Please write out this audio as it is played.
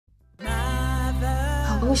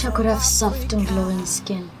I wish I could have soft and glowing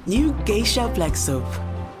skin. New Geisha Black Soap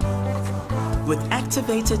with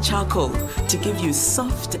activated charcoal to give you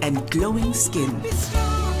soft and glowing skin.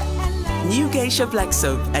 New Geisha Black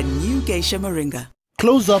Soap and New Geisha Moringa.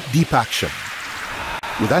 Close-up deep action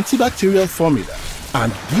with antibacterial formula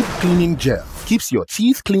and deep cleaning gel keeps your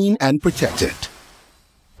teeth clean and protected.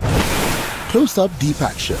 Close-up deep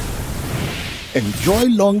action. Enjoy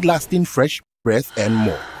long-lasting fresh breath and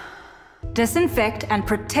more. Disinfect and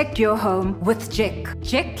protect your home with Jik.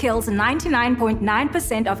 Jik kills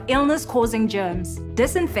 99.9% of illness-causing germs.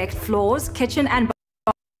 Disinfect floors, kitchen and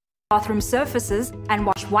bathroom surfaces and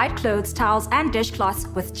wash white clothes, towels and dishcloths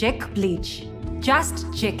with Jik bleach. Just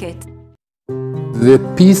Jik it. The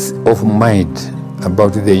peace of mind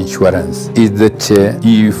about the insurance is that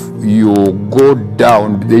if you go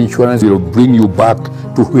down, the insurance will bring you back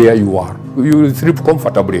to where you are. You will sleep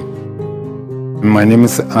comfortably. My name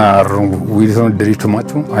is Wilson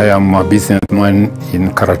Deritomato. I am a businessman in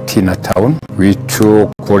Karatina town. We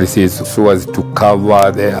took policies so as to cover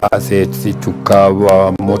the assets, to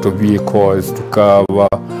cover motor vehicles, to cover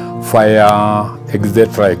fire,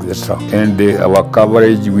 etc., etc. And our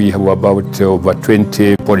coverage, we have about over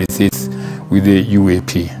 20 policies with the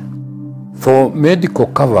UAP. For medical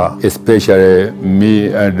cover, especially me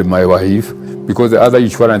and my wife, because the other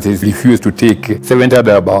insurances refuse to take 700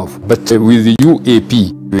 above. But with the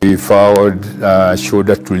UAP, we found a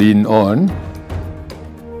shoulder to lean on.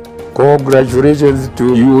 Congratulations to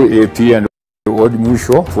UAP and Old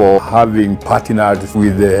Mutual for having partnered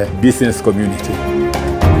with the business community.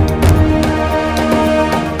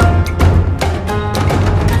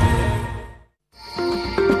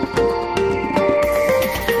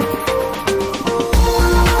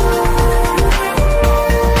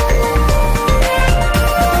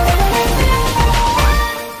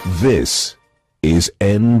 This is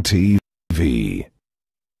NTV.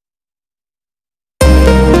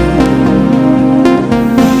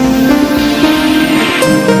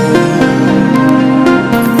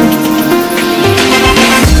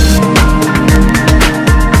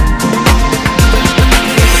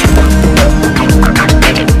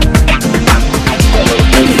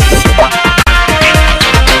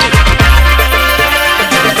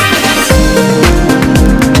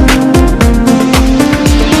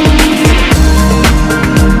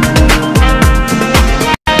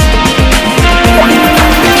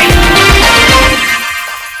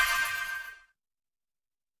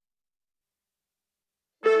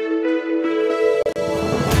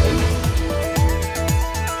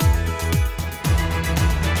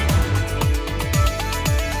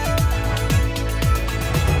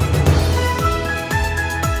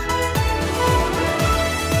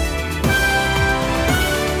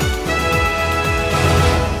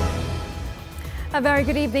 A very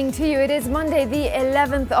good evening to you. It is Monday, the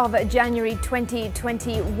 11th of January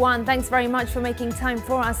 2021. Thanks very much for making time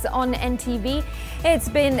for us on NTV. It's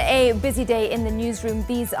been a busy day in the newsroom.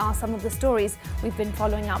 These are some of the stories we've been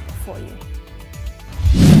following up for you.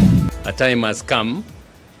 A time has come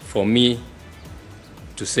for me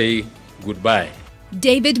to say goodbye.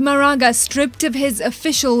 David Maraga stripped of his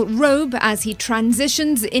official robe as he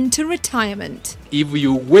transitions into retirement. If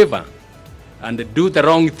you waver and do the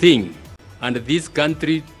wrong thing, and this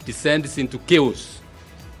country descends into chaos,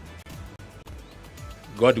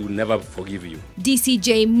 God will never forgive you.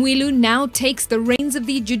 DCJ Mwilu now takes the reins of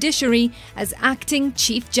the judiciary as acting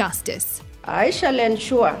Chief Justice. I shall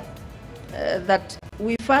ensure that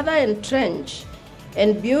we further entrench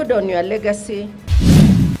and build on your legacy.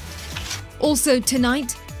 Also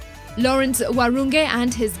tonight, Lawrence Warunge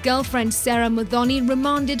and his girlfriend Sarah Muthoni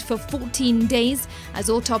remanded for 14 days as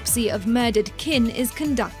autopsy of murdered kin is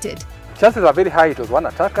conducted. Chances are very high it was one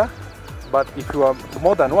attacker, but if you are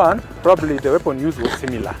more than one, probably the weapon used was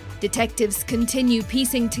similar. Detectives continue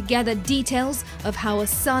piecing together details of how a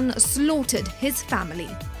son slaughtered his family.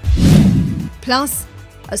 Plus,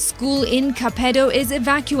 a school in Kapedo is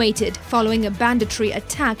evacuated following a banditry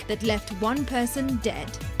attack that left one person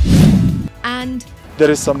dead. And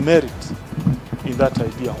there is some merit in that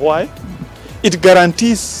idea. Why? It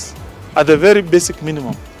guarantees at the very basic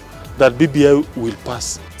minimum that BBI will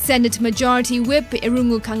pass. Senate Majority Whip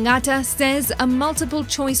Irungu Kangata says a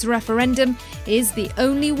multiple-choice referendum is the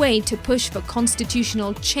only way to push for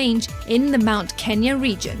constitutional change in the Mount Kenya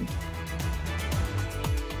region.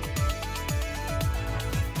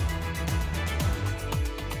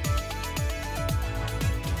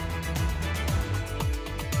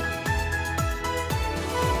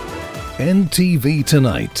 NTV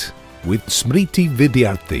Tonight with Smriti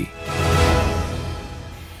Vidyarthi.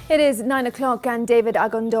 It is 9 o'clock and David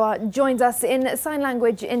Agondoa joins us in sign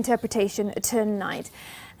language interpretation tonight.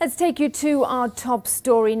 Let's take you to our top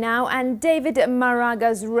story now. And David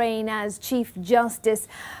Maraga's reign as Chief Justice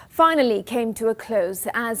finally came to a close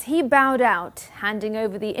as he bowed out, handing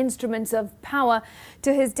over the instruments of power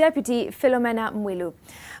to his deputy Philomena Mwilu.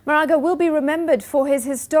 Maraga will be remembered for his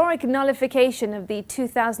historic nullification of the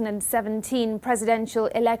 2017 presidential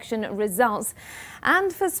election results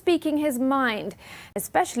and for speaking his mind,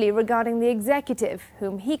 especially regarding the executive,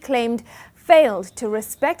 whom he claimed failed to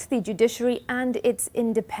respect the judiciary and its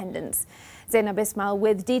independence. Zainab Ismail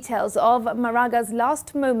with details of Maraga's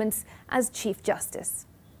last moments as Chief Justice.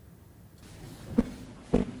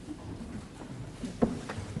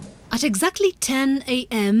 At exactly 10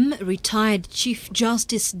 a.m., retired Chief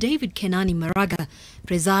Justice David Kenani Maraga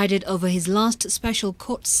presided over his last special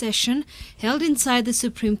court session held inside the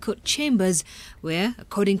Supreme Court chambers, where,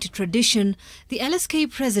 according to tradition, the LSK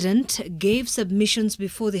president gave submissions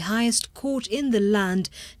before the highest court in the land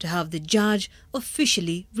to have the judge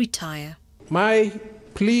officially retire. My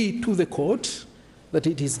plea to the court that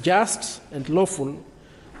it is just and lawful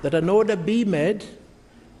that an order be made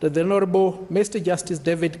that the Honorable Mr. Justice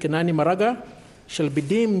David Kenani Maraga shall be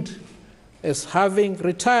deemed as having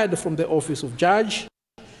retired from the office of Judge,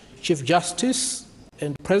 Chief Justice,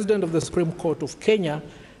 and President of the Supreme Court of Kenya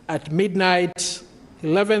at midnight,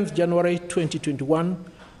 11th January 2021,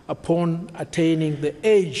 upon attaining the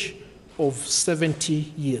age of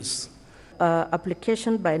 70 years.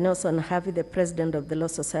 Application by Nelson Harvey, the President of the Law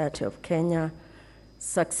Society of Kenya,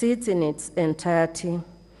 succeeds in its entirety,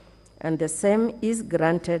 and the same is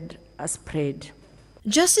granted as prayed.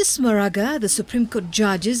 Justice Maraga, the Supreme Court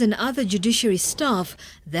judges and other judiciary staff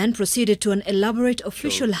then proceeded to an elaborate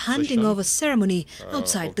official handing over ceremony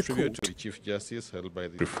outside the court. To the Chief Justice held by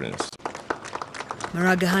the reference.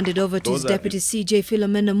 Maraga handed over to his deputy CJ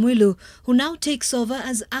Philomena Mwilu, who now takes over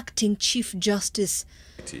as acting Chief Justice.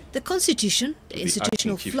 The Constitution, the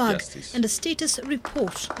institutional flag, and a status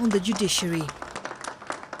report on the judiciary.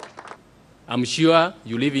 I'm sure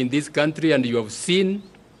you live in this country and you have seen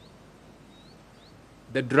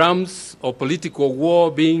the drums of political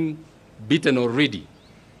war being beaten already.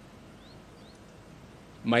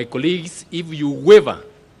 My colleagues, if you waver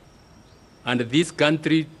and this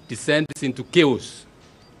country descends into chaos,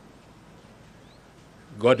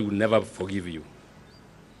 God will never forgive you.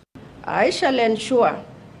 I shall ensure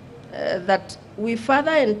that we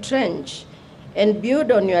further entrench and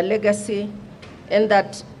build on your legacy, and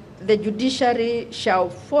that the judiciary shall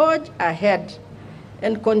forge ahead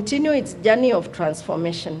and continue its journey of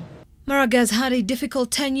transformation. Maraga has had a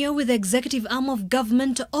difficult tenure with the executive arm of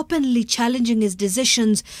government openly challenging his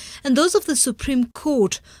decisions and those of the Supreme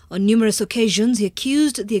Court. On numerous occasions, he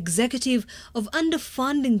accused the executive of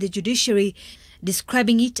underfunding the judiciary,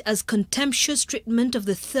 describing it as contemptuous treatment of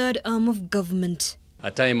the third arm of government.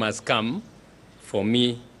 A time has come for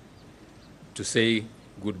me to say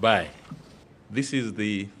goodbye. This is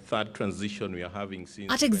the third transition we are having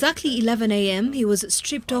since... At exactly 11 a.m., he was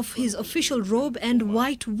stripped of his official robe and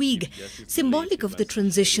white wig, symbolic of the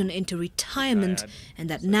transition into retirement, and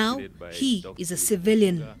that now he is a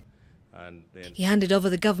civilian. He handed over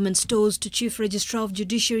the government stores to Chief Registrar of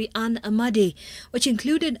Judiciary Anne Amade, which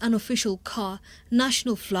included an official car,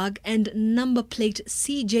 national flag and number plate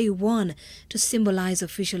CJ1 to symbolize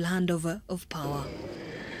official handover of power.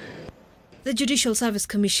 The Judicial Service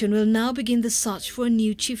Commission will now begin the search for a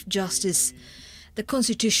new Chief Justice. The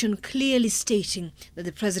Constitution clearly stating that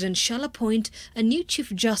the President shall appoint a new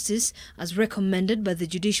Chief Justice as recommended by the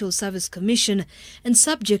Judicial Service Commission and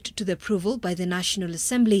subject to the approval by the National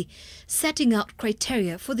Assembly, setting out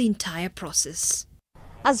criteria for the entire process.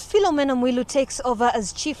 As Philomena Mwilu takes over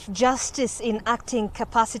as Chief Justice in acting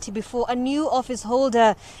capacity before a new office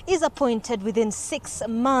holder is appointed within 6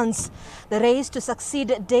 months, the race to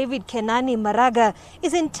succeed David Kenani Maraga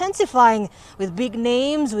is intensifying, with big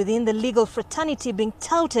names within the legal fraternity being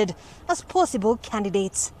touted as possible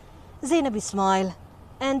candidates. Zainab Ismail,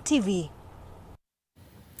 NTV.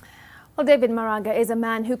 Well, David Maraga is a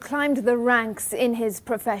man who climbed the ranks in his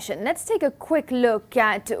profession. Let's take a quick look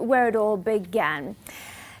at where it all began.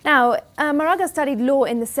 Now, Maraga studied law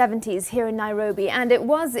in the 70s here in Nairobi, and it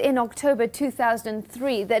was in October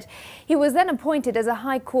 2003 that he was then appointed as a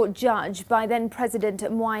High Court judge by then-President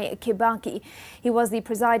Mwai Kibaki. He was the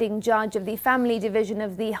presiding judge of the Family Division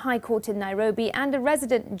of the High Court in Nairobi and a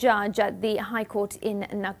resident judge at the High Court in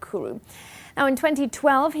Nakuru. Now, in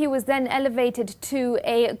 2012, he was then elevated to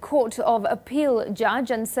a Court of Appeal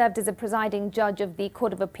judge and served as a presiding judge of the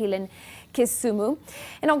Court of Appeal in Kisumu.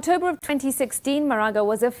 In October of 2016, Maraga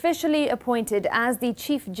was officially appointed as the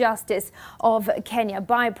Chief Justice of Kenya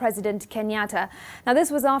by President Kenyatta. Now,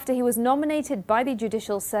 this was after he was nominated by the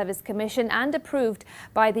Judicial Service Commission and approved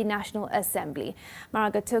by the National Assembly.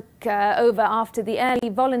 Maraga took over after the early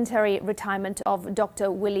voluntary retirement of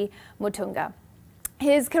Dr. Willie Mutunga.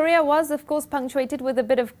 His career was, of course, punctuated with a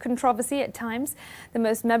bit of controversy at times, the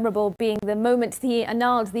most memorable being the moment he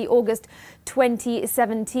annulled the August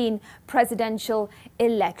 2017 presidential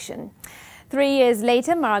election. 3 years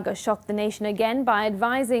later, Maraga shocked the nation again by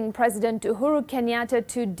advising President Uhuru Kenyatta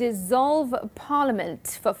to dissolve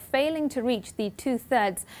Parliament for failing to reach the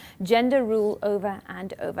two-thirds gender rule over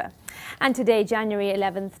and over. And today, January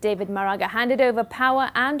 11th, David Maraga handed over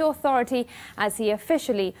power and authority as he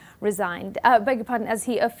officially resigned. As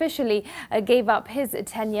he officially gave up his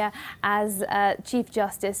tenure as Chief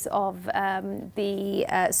Justice of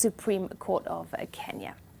the Supreme Court of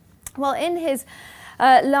Kenya. Well, in his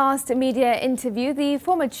last media interview, the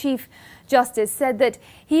former Chief Justice said that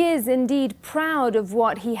he is indeed proud of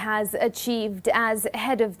what he has achieved as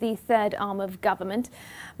head of the third arm of government.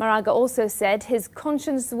 Maraga also said his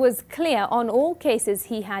conscience was clear on all cases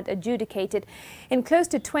he had adjudicated in close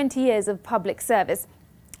to 20 years of public service,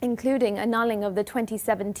 including annulling of the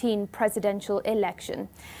 2017 presidential election.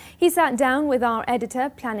 He sat down with our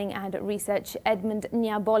editor, Planning and Research, Edmund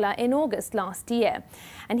Nyabola, in August last year,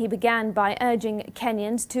 and he began by urging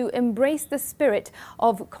Kenyans to embrace the spirit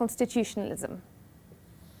of constitutionalism.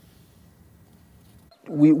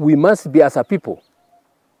 We must be, as a people,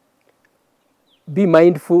 be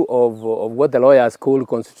mindful of what the lawyers call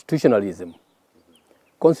constitutionalism.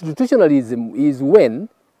 Constitutionalism is when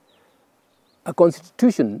a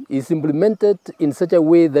constitution is implemented in such a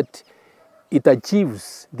way that it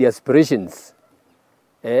achieves the aspirations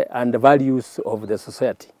and the values of the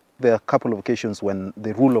society. There are a couple of occasions when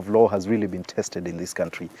the rule of law has really been tested in this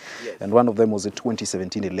country. Yes. And one of them was the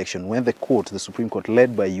 2017 election, when the court, the Supreme Court,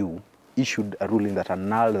 led by you, issued a ruling that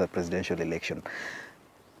annulled the presidential election.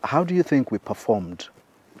 How do you think we performed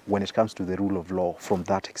when it comes to the rule of law from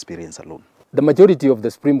that experience alone? The majority of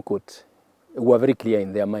the Supreme Court were very clear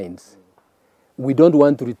in their minds. We don't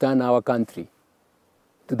want to return our country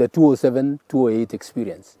to the 2007-2008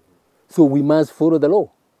 experience. So we must follow the law.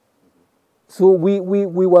 So we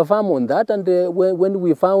were firm on that, and when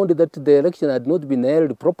we found that the election had not been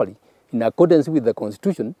held properly in accordance with the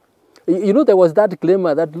Constitution, you know, there was that claim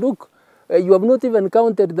that, look, you have not even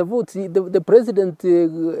counted the votes. The president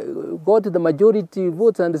got the majority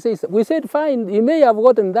votes, and we said, fine, he may have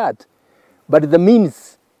gotten that, but the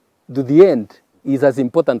means to the end is as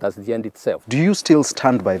important as the end itself. Do you still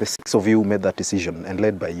stand by the 6 of you who made that decision and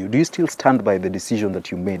led by you? Do you still stand by the decision that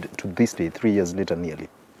you made to this day, 3 years later nearly?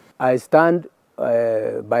 I stand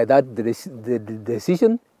by that the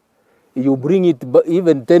decision. You bring it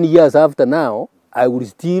even 10 years after now, I will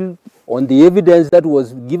still, on the evidence that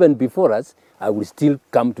was given before us, I will still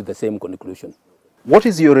come to the same conclusion. What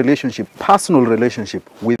is your relationship, personal relationship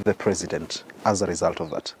with the president as a result of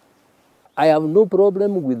that? I have no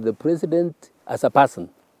problem with the president as a person,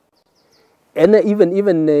 and even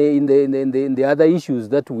in the other issues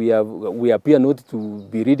that we appear not to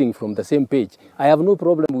be reading from the same page. I have no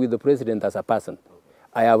problem with the president as a person.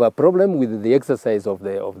 I have a problem with the exercise of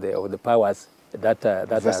the powers that are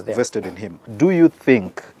there. Vested in him. Do you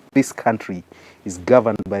think this country is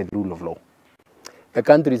governed by the rule of law? The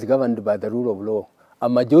country is governed by the rule of law. A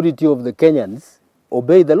majority of the Kenyans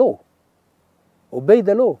obey the law. Obey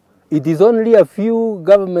the law. It is only a few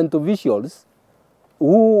government officials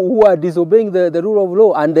who are disobeying the rule of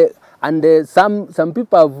law, and some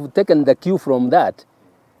people have taken the cue from that,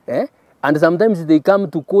 and sometimes they come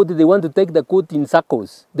to court, they want to take the court in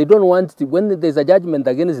circles. They don't want to, when there's a judgment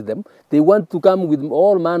against them, they want to come with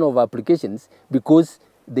all manner of applications because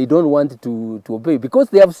they don't want to obey, because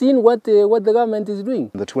they have seen what the government is doing.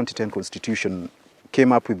 The 2010 Constitution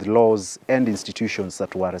came up with laws and institutions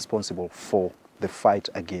that were responsible for the fight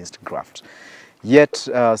against graft. Yet,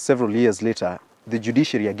 several years later, the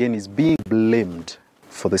judiciary again is being blamed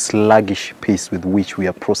for the sluggish pace with which we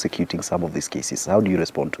are prosecuting some of these cases. How do you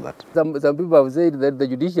respond to that? Some people have said that the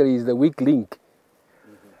judiciary is the weak link.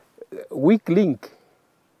 Weak link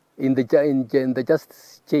in the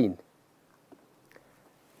justice chain.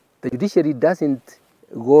 The judiciary doesn't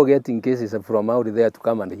go getting cases from out there to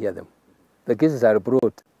come and hear them. The cases are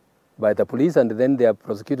brought by the police and then they are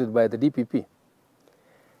prosecuted by the DPP.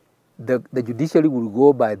 The judiciary will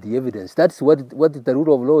go by the evidence. That's what the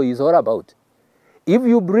rule of law is all about. If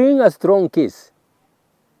you bring a strong case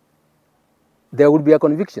there will be a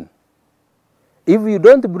conviction. If you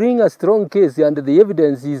don't bring a strong case and the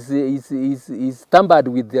evidence is tampered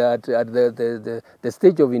with at the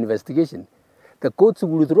stage of investigation, the courts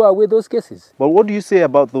will throw away those cases. But what do you say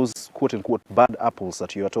about those quote-unquote bad apples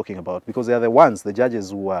that you are talking about? Because they are the ones, the judges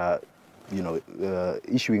who are, you know,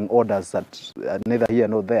 issuing orders that are neither here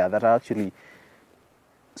nor there, that are actually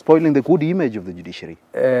spoiling the good image of the judiciary.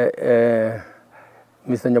 Mr.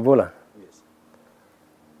 Nyabola, yes.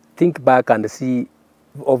 Think back and see,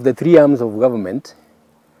 of the three arms of government,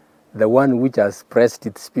 the one which has pressed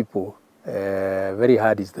its people very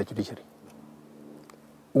hard is the judiciary.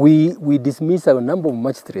 We dismiss a number of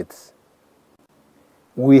magistrates.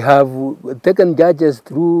 We have taken judges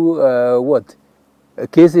through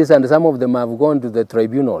cases, and some of them have gone to the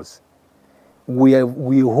tribunals. We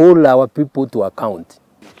hold our people to account.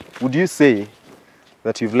 Would you say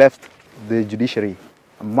that you've left the judiciary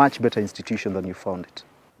a much better institution than you found it?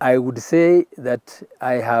 I would say that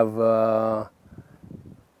I have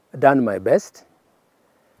done my best,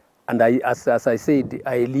 and as I said,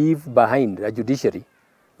 I leave behind a judiciary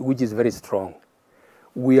which is very strong.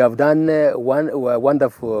 We have done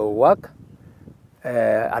wonderful work,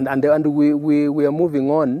 and we are moving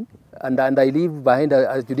on, and I leave behind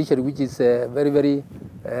a judiciary which is very, very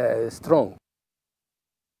strong.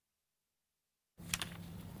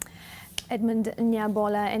 Edmund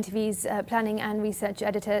Nyabola, NTV's planning and research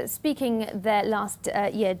editor, speaking there last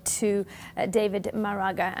year to David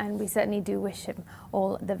Maraga, and we certainly do wish him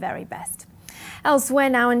all the very best. Elsewhere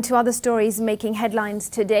now, into other stories making headlines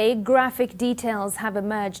today, graphic details have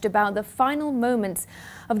emerged about the final moments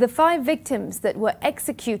of the 5 victims that were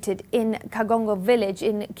executed in Kagongo village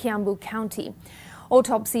in Kiambu County.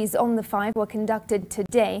 Autopsies on the 5 were conducted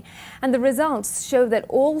today, and the results show that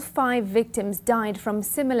all 5 victims died from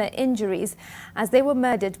similar injuries as they were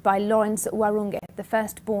murdered by Lawrence Warunge, the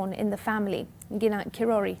firstborn in the family. Gina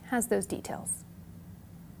Kirori has those details.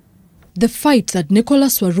 The fight that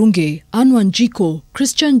Nicholas Warunge, Anwan Jiko,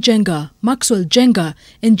 Christian Jenga, Maxwell Jenga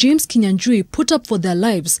and James Kinyanjui put up for their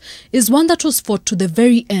lives is one that was fought to the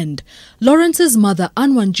very end. Lawrence's mother,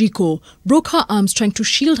 Anwan Jiko, broke her arms trying to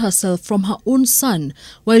shield herself from her own son,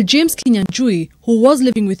 while James Kinyanjui, who was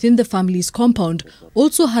living within the family's compound,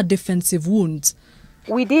 also had defensive wounds.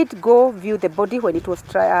 We did go view the body when it was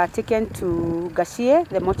taken to Gashie,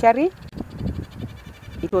 the mortuary.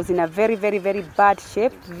 It was in a very, very, very bad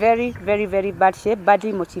shape, very bad shape,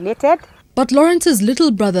 badly mutilated. But Lawrence's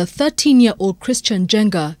little brother, 13-year-old Christian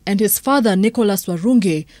Jenga, and his father, Nicholas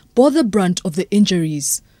Warunge, bore the brunt of the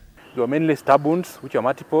injuries. There were mainly stab wounds, which are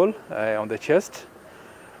multiple on the chest.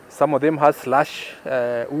 Some of them had slash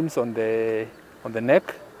wounds on the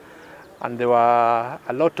neck, and there were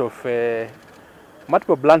a lot of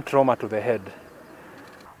multiple blunt trauma to the head.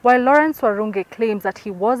 While Lawrence Warunge claims that he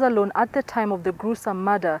was alone at the time of the gruesome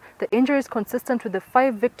murder, the injuries consistent with the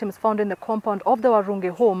 5 victims found in the compound of the Warunge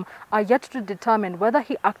home are yet to determine whether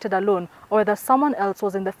he acted alone or whether someone else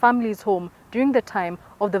was in the family's home during the time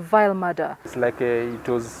of the vile murder. It's like it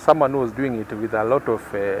was someone who was doing it with a lot of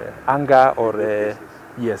anger or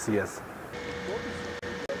yes.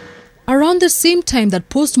 Around the same time that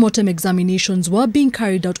post-mortem examinations were being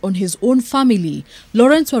carried out on his own family,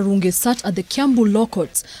 Lawrence Warunge sat at the Kiambu Law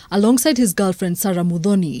Courts alongside his girlfriend Sarah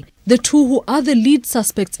Mudhoni. The two, who are the lead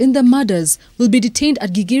suspects in the murders, will be detained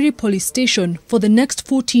at Gigiri Police Station for the next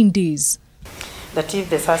 14 days. That if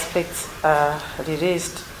the suspects are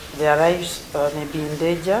released, their lives may be in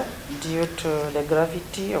danger due to the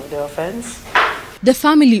gravity of the offense. The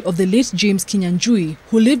family of the late James Kinyanjui,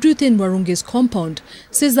 who lived within Warunge's compound,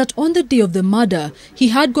 says that on the day of the murder, he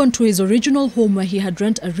had gone to his original home where he had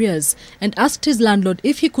rent arrears and asked his landlord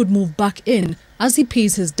if he could move back in as he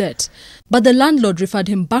pays his debt. But the landlord referred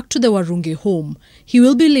him back to the Warunge home. He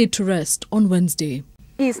will be laid to rest on Wednesday.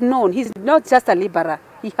 He is known. He's not just a liberal.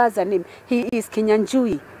 He has a name. He is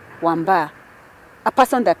Kinyanjui Wamba, a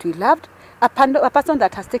person that we loved, a person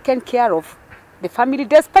that has taken care of the family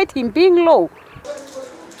despite him being low.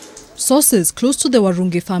 Sources close to the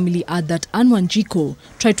Warunge family add that Anwan Jiko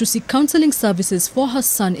tried to seek counseling services for her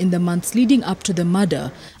son in the months leading up to the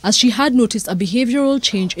murder, as she had noticed a behavioral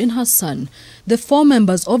change in her son. The 4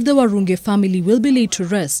 members of the Warunge family will be laid to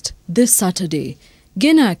rest this Saturday.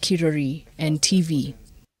 Gena Kirari, NTV.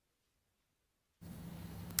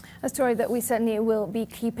 A story that we certainly will be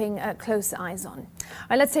keeping close eyes on. All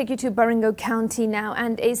right, let's take you to Baringo County now,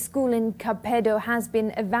 and a school in Kapedo has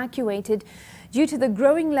been evacuated due to the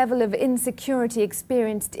growing level of insecurity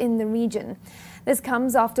experienced in the region. This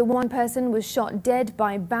comes after one person was shot dead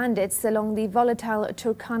by bandits along the volatile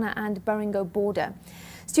Turkana and Baringo border.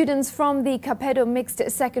 Students from the Kapedo Mixed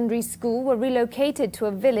Secondary School were relocated to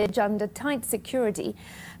a village under tight security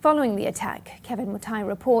following the attack. Kevin Mutai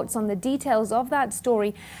reports on the details of that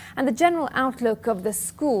story and the general outlook of the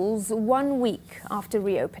schools 1 week after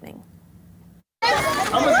reopening.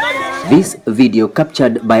 This video,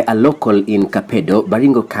 captured by a local in Kapedo,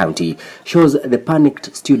 Baringo County, shows the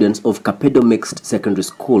panicked students of Kapedo Mixed Secondary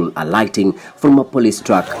School alighting from a police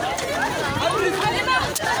truck.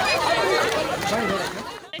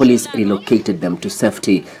 Police relocated them to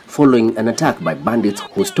safety following an attack by bandits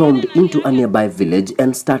who stormed into a nearby village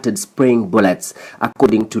and started spraying bullets.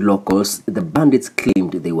 According to locals, the bandits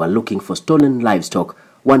claimed they were looking for stolen livestock.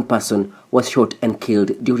 One person was shot and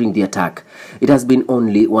killed during the attack. It has been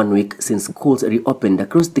only 1 week since schools reopened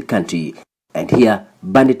across the country, and here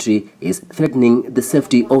banditry is threatening the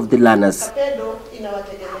safety of the learners.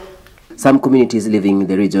 Some communities living in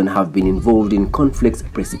the region have been involved in conflicts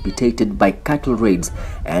precipitated by cattle raids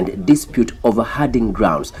and dispute over herding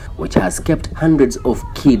grounds, which has kept hundreds of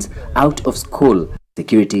kids out of school.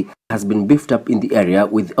 Security has been beefed up in the area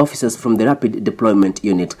with officers from the Rapid Deployment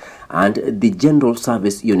Unit and the General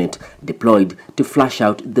Service Unit deployed to flush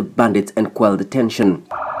out the bandits and quell the tension.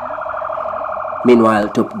 Meanwhile,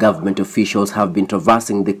 top government officials have been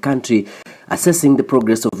traversing the country assessing the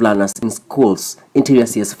progress of learners in schools. Interior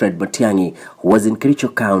CS Fred Matiang'i, who was in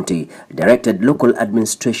Kericho County, directed local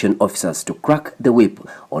administration officers to crack the whip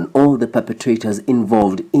on all the perpetrators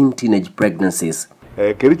involved in teenage pregnancies.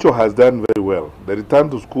 Kericho has done very well. The return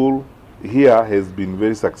to school here has been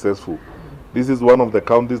very successful. This is one of the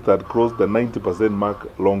counties that crossed the 90% mark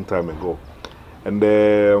a long time ago. And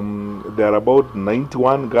there are about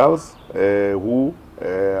 91 girls who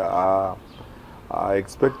are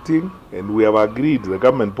expecting, and we have agreed, the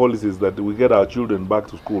government policies, that we get our children back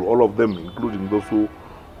to school, all of them, including those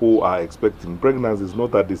who are expecting. Pregnancy is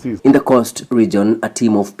not a disease. In the coast region, a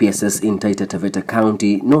team of PSS in Taita Taveta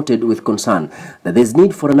County noted with concern that there is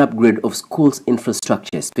need for an upgrade of schools'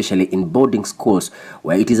 infrastructure, especially in boarding schools,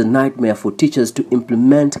 where it is a nightmare for teachers to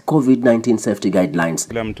implement COVID-19 safety guidelines.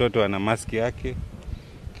 Kila mtoto ana maski yake,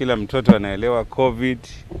 kila mtoto anaelewa COVID,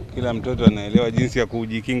 kila mtoto anaelewa jinsi ya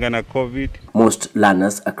kujikinga na COVID. Most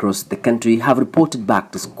learners across the country have reported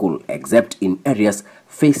back to school, except in areas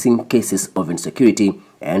facing cases of insecurity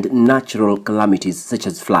and natural calamities such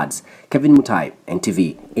as floods. Kevin Mutai,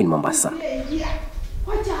 NTV in Mombasa.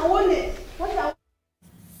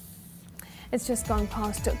 It's just gone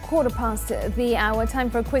past 1/4 the hour. Time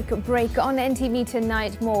for a quick break on NTV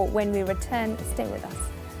Tonight. More when we return. Stay with us.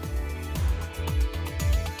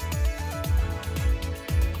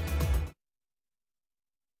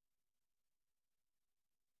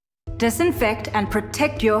 Disinfect and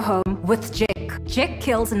protect your home with JEC. JEC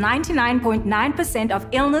kills 99.9% of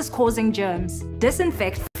illness-causing germs.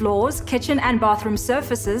 Disinfect floors, kitchen and bathroom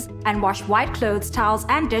surfaces, and wash white clothes, towels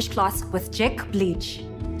and dishcloths with JEC bleach.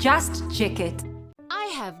 Just JEC it. I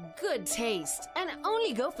have good taste and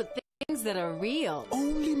only go for things that are real.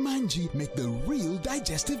 Only Manji make the real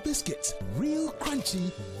digestive biscuits. Real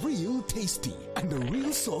crunchy, real tasty, and the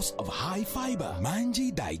real source of high fiber.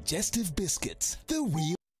 Manji digestive biscuits. The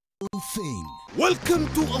real thing. Welcome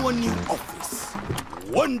to our new office.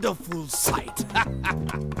 Wonderful sight.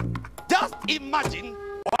 Just imagine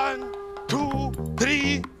 1, 2,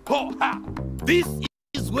 3, 4. This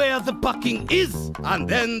is where the parking is, and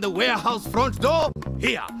then the warehouse front door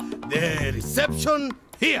here, the reception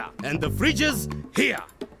here, and the fridges here,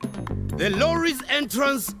 the lorry's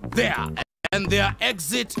entrance there, and their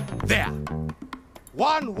exit there.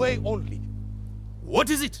 One way only.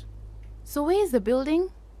 What is it? So where is the building?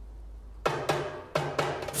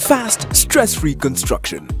 Fast, stress-free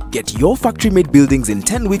construction. Get your factory-made buildings in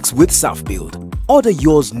 10 weeks with SafBuild. Order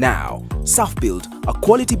yours now. SafBuild, a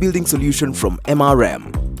quality building solution from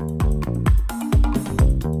MRM.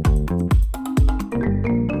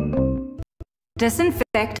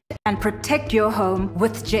 Disinfect and protect your home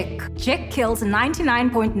with JEC. JEC kills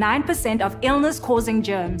 99.9% of illness-causing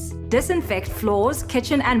germs. Disinfect floors,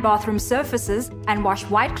 kitchen and bathroom surfaces, and wash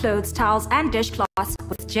white clothes, towels and dishcloths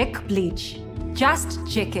with JEC bleach. Just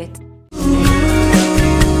JEC it.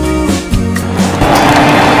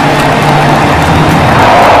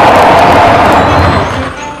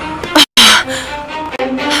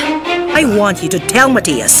 I want you to tell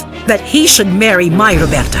Matthias that he should marry my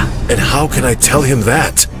Roberta. And how can I tell him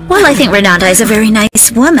that? Well, I think Renata is a very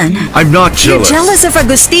nice woman. I'm not jealous. You're jealous of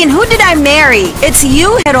Agustin. Who did I marry? It's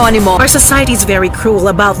you, Geronimo. Our society is very cruel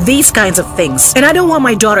about these kinds of things. And I don't want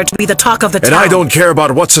my daughter to be the talk of the town. And I don't care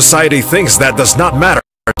about what society thinks. That does not matter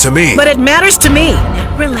to me. But it matters to me.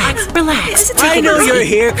 Relax. I know you're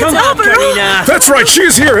here. Come on, Karina. That's right,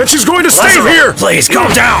 she's here and she's going to stay here. Please,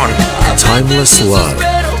 calm down. Timeless love.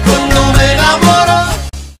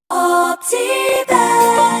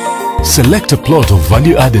 Select a plot of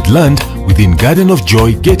value-added land within Garden of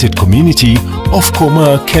Joy Gated Community off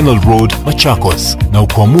Koma Kennel Road, Machakos. Now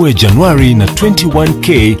kwamue January na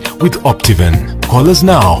 21K with Optiven. Call us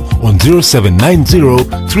now on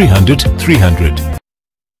 0790 300 300.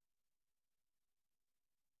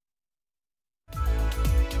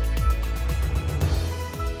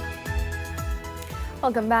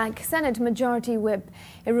 Welcome back. Senate Majority Whip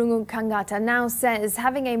Irungu Kangata now says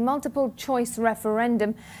having a multiple choice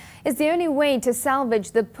referendum is the only way to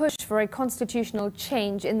salvage the push for a constitutional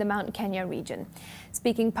change in the Mount Kenya region.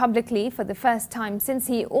 Speaking publicly for the first time since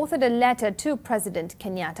he authored a letter to President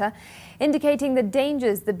Kenyatta indicating the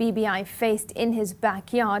dangers the BBI faced in his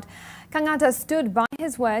backyard, Kangata stood by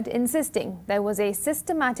his word, insisting there was a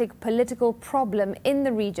systematic political problem in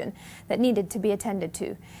the region that needed to be attended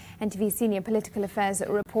to. NTV senior political affairs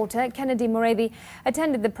reporter Kennedy Mureithi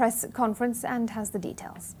attended the press conference and has the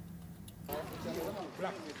details.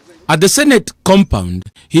 At the Senate compound,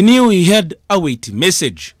 he knew he had a weighty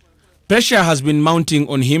message. Pressure has been mounting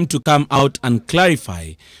on him to come out and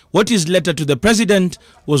clarify what his letter to the president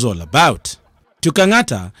was all about. To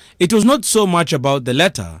Kangata, it was not so much about the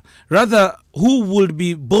letter, rather who would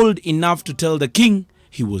be bold enough to tell the king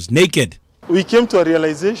he was naked. We came to a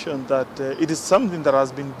realization that it is something that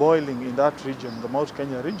has been boiling in that region, the Mount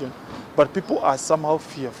Kenya region, but people are somehow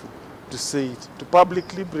fearful to say it, to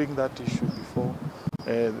publicly bring that issue before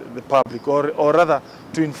the public, or rather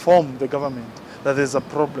to inform the government that there's a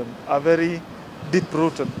problem, a very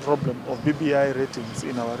deep-rooted problem of BBI ratings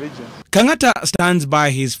in our region. Kangata stands by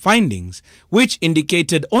his findings, which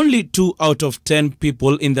indicated only 2 out of 10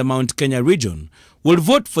 people in the Mount Kenya region would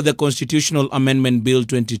vote for the Constitutional Amendment Bill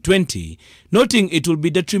 2020, noting it will be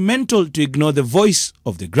detrimental to ignore the voice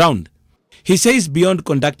of the ground. He says beyond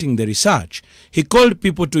conducting the research, he called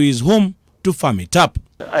people to his home to farm it up.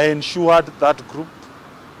 I ensured that group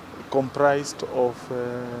comprised of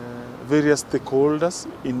various stakeholders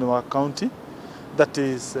in our county, that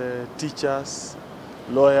is teachers,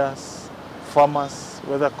 lawyers, farmers,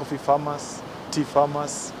 whether coffee farmers, tea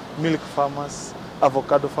farmers, milk farmers,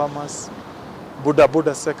 avocado farmers,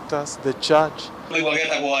 Buddha sectors, the church.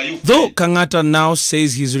 Though Kangata now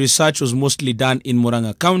says his research was mostly done in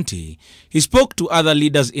Murang'a County, he spoke to other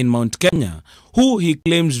leaders in Mount Kenya who he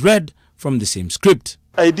claims read from the same script.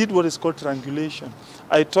 I did what is called triangulation.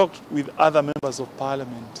 I talked with other members of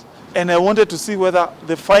parliament and I wanted to see whether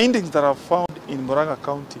the findings that are found in Murang'a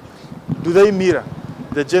County, do they mirror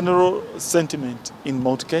the general sentiment in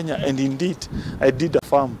Mount Kenya? And indeed, I did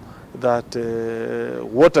affirm that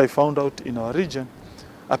what I found out in our region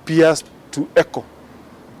appears to echo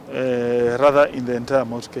rather in the entire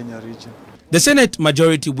Mount Kenya region. The Senate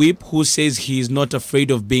Majority Whip, who says he is not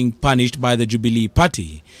afraid of being punished by the Jubilee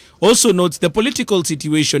Party, also notes the political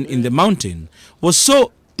situation in the mountain was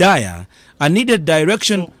so dire and needed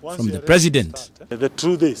direction from the president. The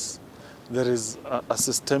truth is, there is a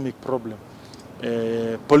systemic problem,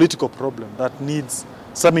 a political problem that needs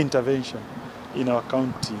some intervention in our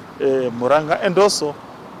county, Murang'a, and also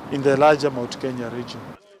in the larger Mount Kenya region.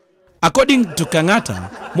 According to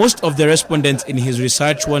Kangata, most of the respondents in his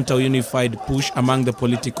research want a unified push among the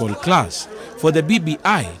political class for the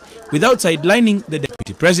BBI without sidelining the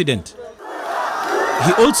deputy president.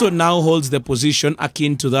 He also now holds the position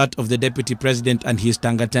akin to that of the deputy president and his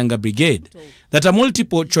Tanga brigade, that a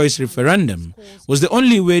multiple choice referendum was the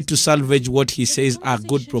only way to salvage what he says are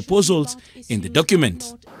good proposals in the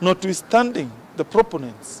document. Notwithstanding the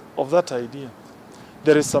proponents of that idea,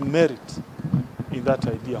 there is some merit in that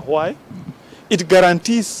idea. Why? It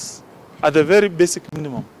guarantees at the very basic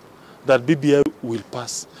minimum that BBI will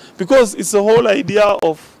pass. Because it's the whole idea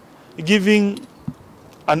of giving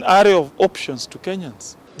an array of options to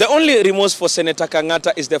Kenyans. The only remorse for Senator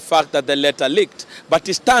Kangata is the fact that the letter leaked, but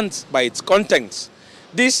he stands by its contents.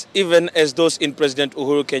 This even as those in President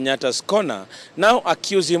Uhuru Kenyatta's corner now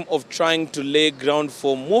accuse him of trying to lay ground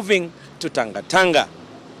for moving to Tanga.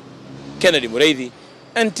 Kennedy Mureithi,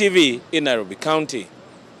 NTV in Nairobi County.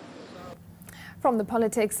 From the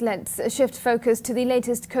politics, let's shift focus to the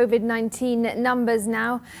latest COVID-19 numbers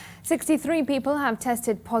now. 63 people have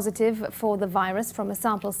tested positive for the virus from a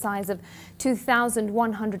sample size of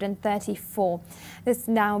 2,134. This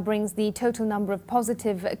now brings the total number of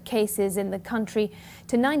positive cases in the country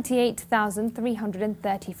to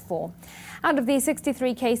 98,334. Out of these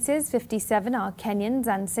 63 cases, 57 are Kenyans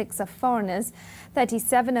and 6 are foreigners.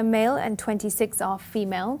 37 are male and 26 are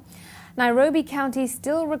female. Nairobi County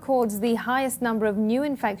still records the highest number of new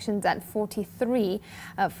infections at 43,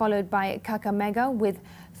 followed by Kakamega with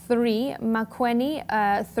 3, Makueni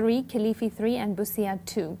 3, Kilifi 3 and Busia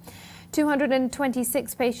 2.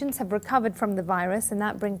 226 patients have recovered from the virus, and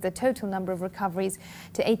that brings the total number of recoveries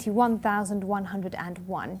to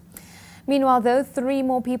 81,101. Meanwhile, though, 3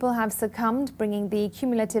 more people have succumbed, bringing the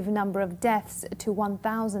cumulative number of deaths to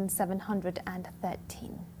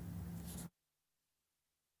 1,713.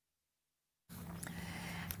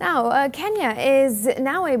 Now, Kenya is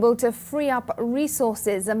now able to free up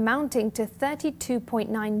resources amounting to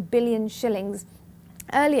 32.9 billion shillings,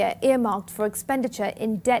 earlier earmarked for expenditure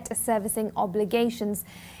in debt servicing obligations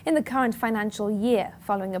in the current financial year,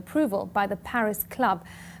 following approval by the Paris Club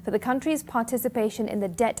for the country's participation in the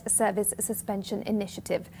Debt Service Suspension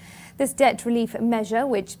Initiative. This debt relief measure,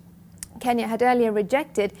 which Kenya had earlier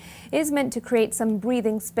rejected, is meant to create some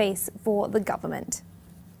breathing space for the government.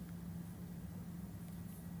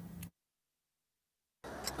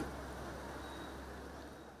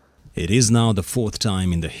 It is now the 4th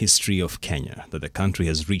time in the history of Kenya that the country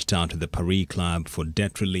has reached out to the Paris Club for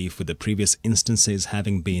debt relief, with the previous instances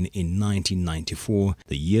having been in 1994,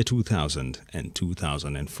 the year 2000 and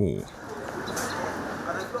 2004.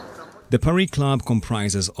 The Paris Club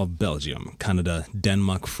comprises of Belgium, Canada,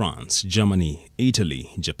 Denmark, France, Germany,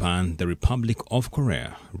 Italy, Japan, the Republic of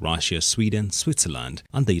Korea, Russia, Sweden, Switzerland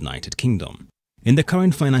and the United Kingdom. In the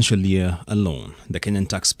current financial year alone, the Kenyan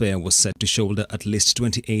taxpayer was set to shoulder at least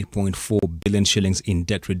 28.4 billion shillings in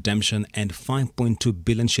debt redemption and 5.2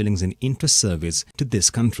 billion shillings in interest service to these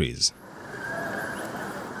countries.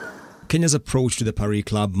 Kenya's approach to the Paris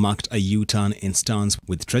Club marked a U-turn in stance,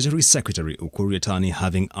 with Treasury Secretary Ukur Yatani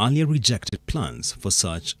having earlier rejected plans for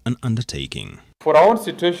such an undertaking. For our own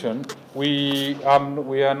situation, we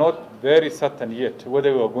are not very certain yet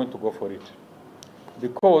whether we are going to go for it,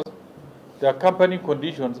 because the accompanying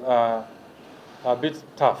conditions are a bit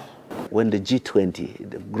tough. When the G20,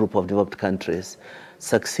 the group of developed countries,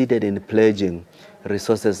 succeeded in pledging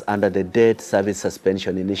resources under the Debt Service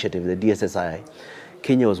Suspension Initiative, the DSSI,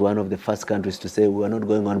 Kenya was one of the first countries to say we are not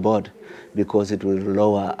going on board because it will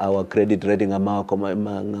lower our credit rating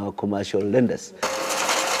among our commercial lenders.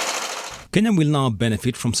 Kenya will now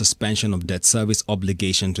benefit from suspension of debt service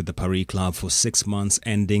obligation to the Paris Club for 6 months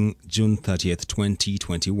ending June 30th,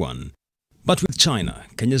 2021. But with China,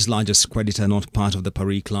 Kenya's largest creditor, not part of the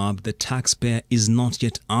Paris Club, the taxpayer is not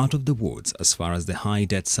yet out of the woods as far as the high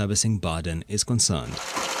debt servicing burden is concerned.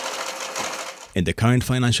 In the current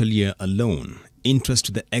financial year alone, interest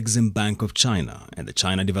to the Exim Bank of China and the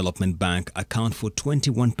China Development Bank account for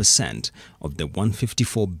 21% of the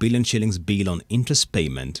 154 billion shillings bill on interest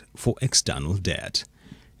payment for external debt.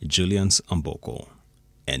 Julians Amboko,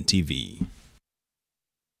 NTV.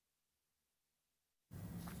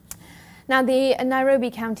 Now, the Nairobi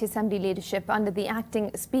County Assembly leadership under the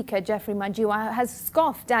acting Speaker, Geoffrey Majiwa, has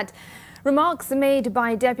scoffed at remarks made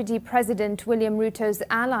by Deputy President William Ruto's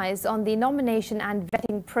allies on the nomination and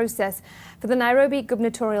vetting process for the Nairobi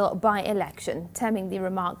gubernatorial by-election, terming the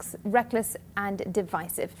remarks reckless and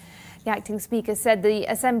divisive. The acting Speaker said the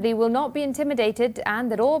Assembly will not be intimidated and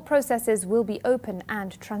that all processes will be open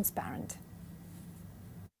and transparent.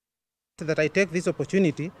 That I take this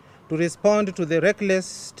opportunity to respond to the reckless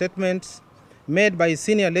statements made by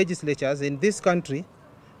senior legislatures in this country,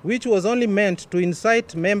 which was only meant to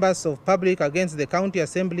incite members of public against the County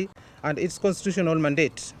Assembly and its constitutional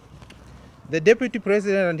mandate. The Deputy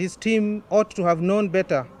President and his team ought to have known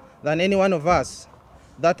better than any one of us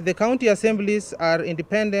that the county assemblies are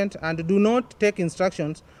independent and do not take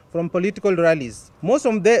instructions from political rallies. Most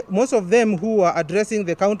of them who are addressing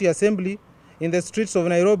the county assembly in the streets of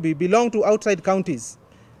Nairobi belong to outside counties.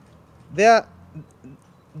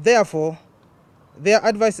 Therefore, their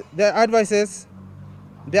advices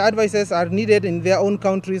are needed in their own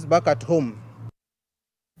countries back at home.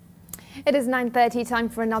 It is 9:30, time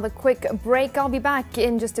for another quick break. I'll be back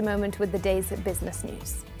in just a moment with the day's business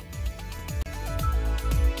news.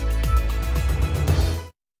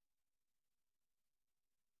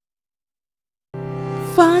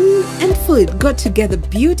 Fun and food go together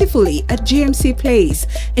beautifully at GMC Place.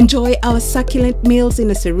 Enjoy our succulent meals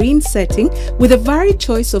in a serene setting with a varied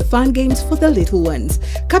choice of fun games for the little ones.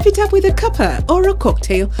 Cup it up with a cuppa or a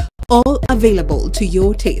cocktail, all available to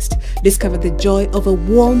your taste. Discover the joy of a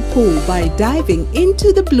warm pool by diving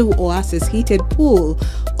into the Blue Oasis heated pool.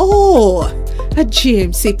 Or at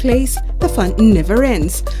GMC Place, the fun never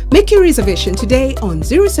ends. Make your reservation today on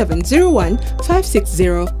 0701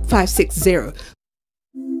 560 560.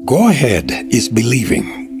 Go ahead is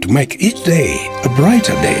believing to make each day a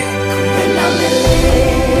brighter day.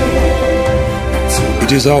 It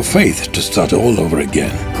It is our faith to start all over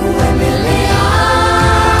again.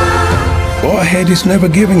 Go Ahead is never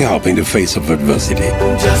giving up in the face of adversity.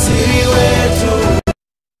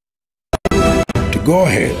 To go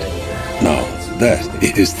ahead. Now, that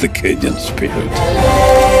is the Kenyan spirit.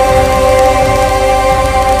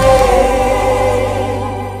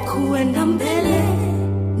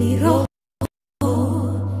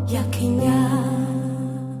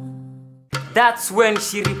 That's when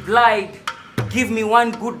she replied, "Give me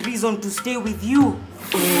one good reason to stay with you."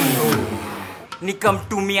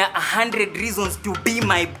 Nikamtumia 100 reasons to be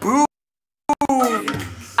my boo.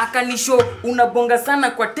 Akanisho unabonga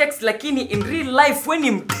sana kwa text lakini in real life when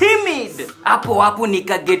I'm timid. Hapo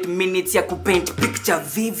nika get minutes ya kupaint picture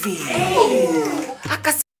vivid.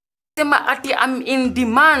 Akasema ati I'm in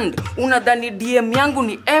demand. Unadhani DM yangu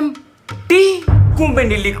ni MD? Kumbe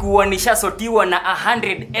nilikuwa nishasotiwa na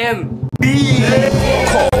 100 MB.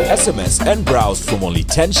 Call, SMS and browse from only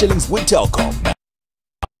 10 shillings with Telkom.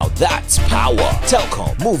 Now that's power.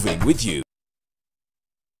 Telkom, moving with you.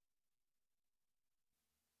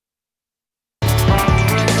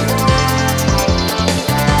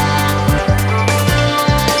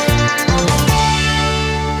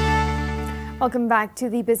 Welcome back to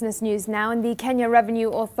the business news now. And the Kenya Revenue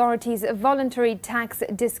Authority's voluntary tax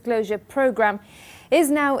disclosure program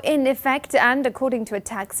is now in effect and, according to a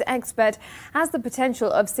tax expert, has the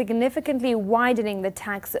potential of significantly widening the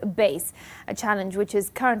tax base, a challenge which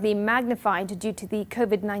is currently magnified due to the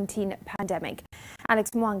COVID-19 pandemic.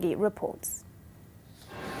 Alex Mwangi reports.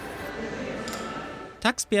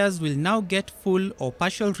 Taxpayers will now get full or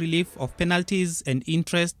partial relief of penalties and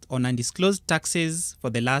interest on undisclosed taxes for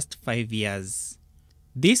the last 5 years.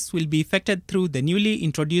 This will be effected through the newly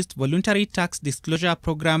introduced voluntary tax disclosure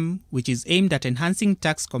program, which is aimed at enhancing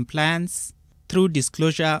tax compliance through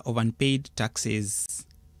disclosure of unpaid taxes.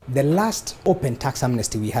 The last open tax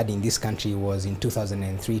amnesty we had in this country was in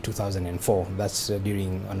 2003-2004. That's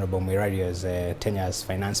during Honorable Miraria's tenure as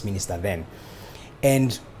finance minister then.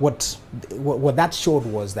 And what that showed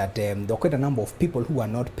was that there were quite a number of people who are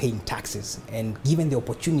not paying taxes, and given the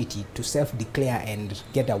opportunity to self-declare and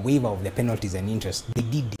get a waiver of the penalties and interest, they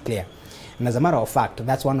did declare. And as a matter of fact,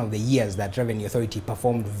 that's one of the years that Revenue Authority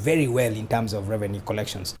performed very well in terms of revenue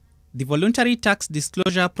collections. The voluntary tax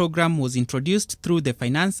disclosure program was introduced through the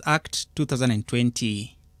Finance Act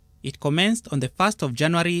 2020. It commenced on the 1st of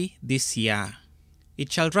January this year.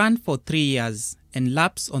 It shall run for 3 years and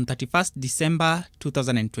lapse on 31st December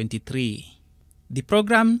 2023. The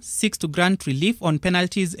program seeks to grant relief on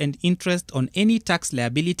penalties and interest on any tax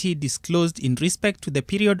liability disclosed in respect to the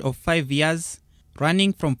period of 5 years,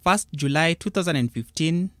 running from 1st July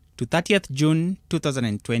 2015 to 30th June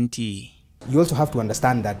 2020. You also have to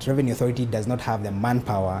understand that Revenue Authority does not have the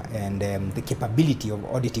manpower and the capability of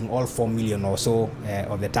auditing all 4 million or so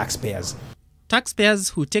of the taxpayers. Taxpayers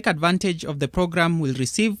who take advantage of the program will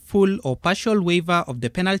receive full or partial waiver of the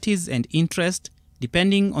penalties and interest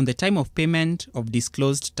depending on the time of payment of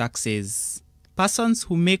disclosed taxes. Persons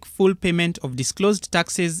who make full payment of disclosed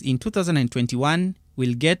taxes in 2021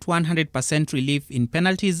 will get 100% relief in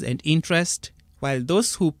penalties and interest, while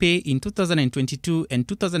those who pay in 2022 and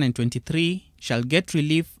 2023 shall get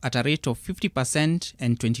relief at a rate of 50%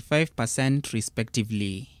 and 25%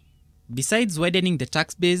 respectively. Besides widening the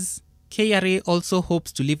tax base, KRA also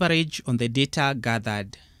hopes to leverage on the data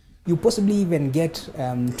gathered. You possibly even get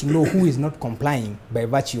to know who is not complying by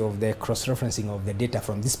virtue of the cross-referencing of the data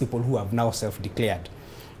from these people who have now self-declared.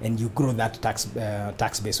 And you grow that tax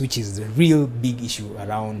base, which is the real big issue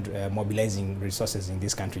around mobilizing resources in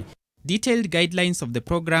this country. Detailed guidelines of the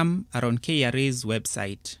program are on KRA's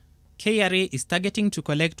website. KRA is targeting to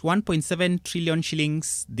collect 1.7 trillion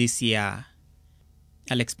shillings this year.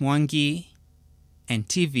 Alex Mwangi,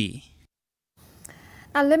 NTV.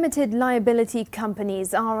 Now, limited liability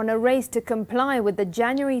companies are on a race to comply with the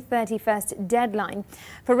January 31st deadline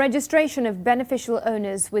for registration of beneficial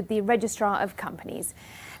owners with the Registrar of Companies.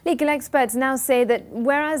 Legal experts now say that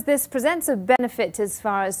whereas this presents a benefit as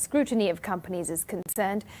far as scrutiny of companies is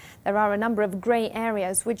concerned, there are a number of grey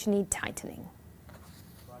areas which need tightening.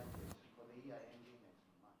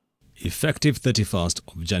 Effective 31st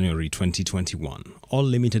of January 2021, all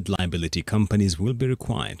limited liability companies will be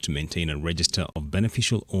required to maintain a register of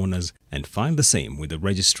beneficial owners and file the same with the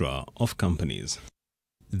Registrar of Companies.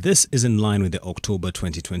 This is in line with the October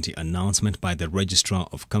 2020 announcement by the Registrar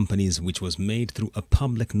of Companies, which was made through a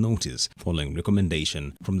public notice following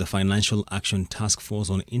recommendation from the Financial Action Task Force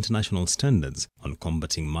on International Standards on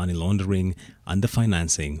combating money laundering and the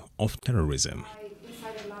financing of terrorism.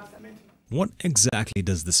 What exactly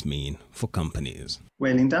does this mean for companies?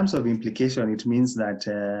 Well, in terms of implication, it means that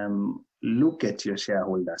look at your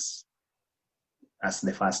shareholders as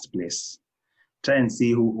the first place. Try and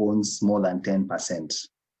see who owns more than 10%.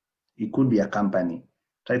 It could be a company.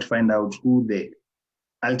 Try to find out who the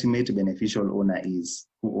ultimate beneficial owner is,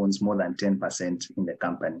 who owns more than 10% in the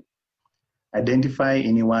company. Identify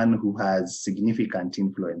anyone who has significant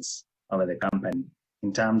influence over the company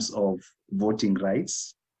in terms of voting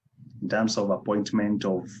rights, in terms of appointment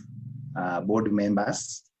of board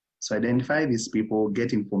members. So identify these people,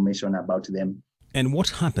 get information about them. And what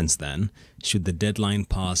happens then should the deadline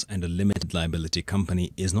pass and a limited liability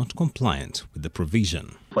company is not compliant with the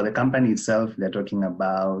provision? For the company itself, they're talking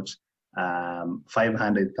about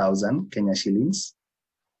 500,000 Kenya shillings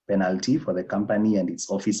penalty for the company and its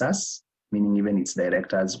officers, meaning even its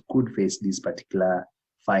directors could face this particular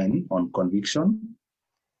fine on conviction,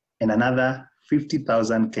 and another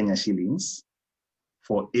 50,000 Kenya shillings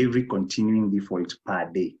for every continuing default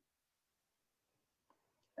per day.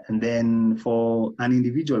 And then for an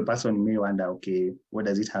individual person, you may wonder, okay, what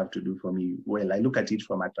does it have to do for me? Well, I look at it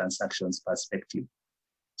from a transactions perspective.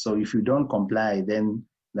 So if you don't comply, then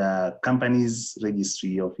the company's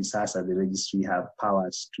registry officers at the registry have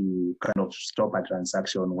powers to kind of stop a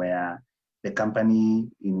transaction where the company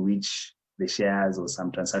in which the shares or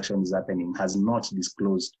some transaction is happening has not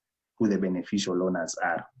disclosed who the beneficial owners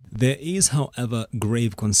are. There is, however,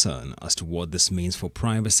 grave concern as to what this means for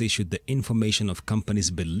privacy should the information of companies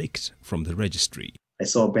be leaked from the registry. I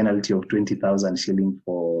saw a penalty of 20,000 shillings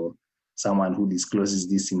for someone who discloses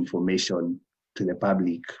this information to the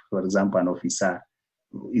public. For example, an officer.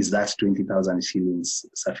 Is that 20,000 shillings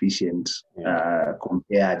sufficient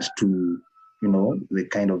compared to, the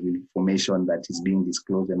kind of information that is being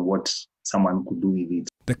disclosed and what someone could do with it?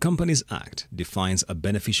 The Companies Act defines a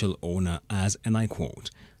beneficial owner as, and I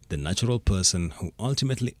quote, the natural person who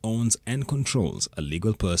ultimately owns and controls a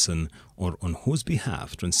legal person or on whose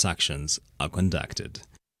behalf transactions are conducted.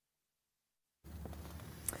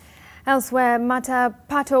 Elsewhere,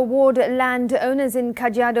 Matapato Ward landowners in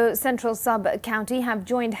Kajiado Central Sub-County have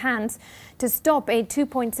joined hands to stop a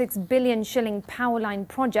 2.6 billion shilling power line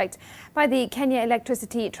project by the Kenya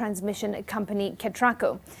Electricity Transmission Company,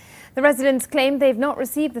 KETRACO. The residents claim they've not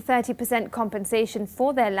received the 30% compensation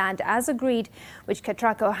for their land as agreed, which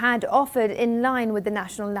KETRACO had offered in line with the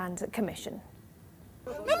National Land Commission.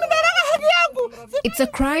 It's a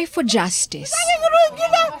cry for justice.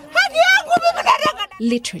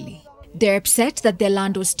 Literally. They're upset that their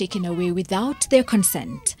land was taken away without their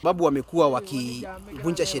consent. Sababu wamekuwa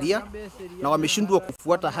wakivunja sheria na wameshindwa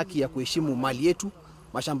kufuata haki ya kuheshimu mali yetu.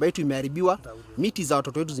 Mashamba yetu imeharibiwa, miti za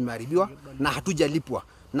watoto wetu zimeharibiwa na hatujalipwa.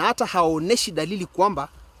 Na hata haoneshi dalili kwamba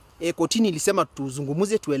kotini ilisema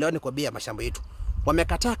tuzungumuze tuelewane kwa bei ya mashamba yetu.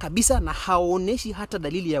 Wamekataa kabisa na haoneshi hata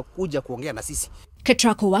dalili ya kuja kuongea na sisi.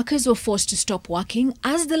 KETRACO workers were forced to stop working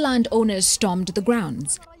as the landowners stormed the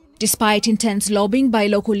grounds. Despite intense lobbying by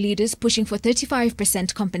local leaders pushing for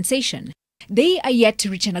 35% compensation, they are yet to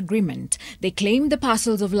reach an agreement. They claim the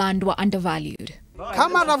parcels of land were undervalued.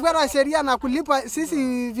 Kama nafuata sheria na kulipa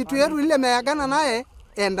sisi vitu yetu ile meagana naye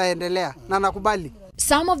endelea na nakubali.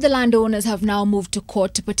 Some of the landowners have now moved to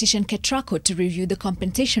court to petition KETRACO to review the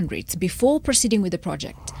compensation rates before proceeding with the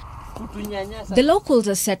project. The locals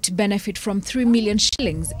are set to benefit from 3 million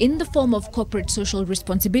shillings in the form of corporate social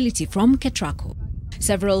responsibility from KETRACO.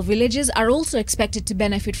 Several villages are also expected to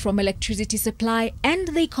benefit from electricity supply, and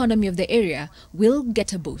the economy of the area will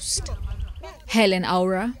get a boost. Helen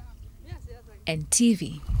Aura,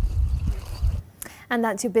 NTV. And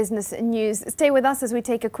that's your business news. Stay with us as we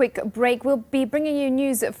take a quick break. We'll be bringing you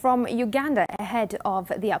news from Uganda ahead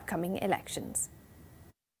of the upcoming elections.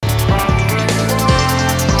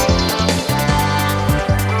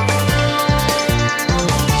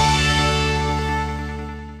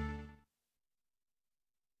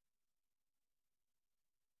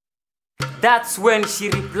 That's when she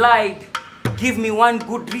replied, "Give me one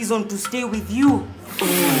good reason to stay with you."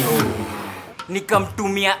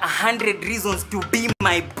 Nikamtumia 100 reasons to be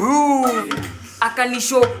my boo.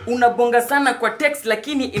 Akanisho unabonga sana kwa text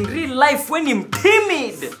lakini in real life when I'm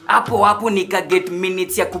timid. Hapo nika get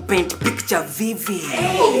minutes ya kupaint picture vivid.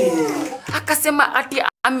 Akasema ati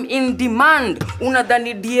I'm in demand.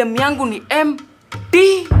 Unadhani DM yangu ni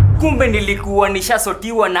MT? Kumbe nilikuwa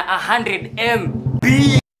nishasotiwa na 100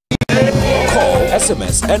 MB. Call,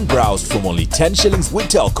 SMS and browse from only 10 shillings with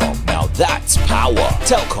Telkom. Now that's power.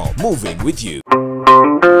 Telkom, moving with you.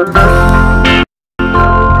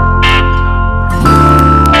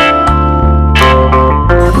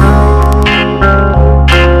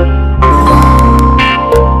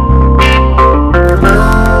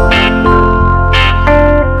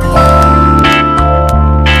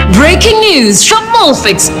 Breaking news from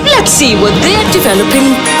Molfix. Let's see what they're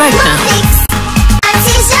developing right now.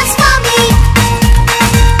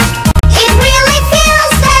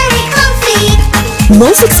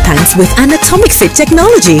 Molfix pants with anatomic fit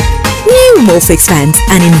technology. New Molfix pants,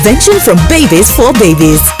 an invention from babies for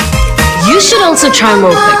babies. You should also try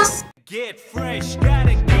Molfix. Get fresh,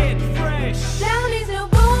 gotta get fresh. Downy's new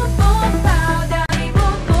boom boom pow, Downy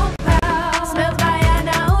boom boom pow. Smells baya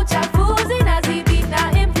na uchafuzi na zidi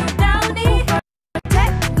na improve Downy.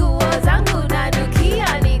 Protect nguo zangu na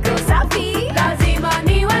nukia niko safi. Lazima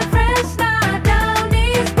niwe fresh na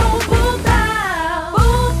Downy's boom boom pow.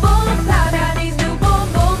 Boom boom pow, Downy's new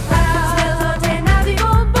boom boom pow. Smells zote na zi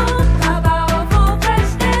boom boom pow. Powerful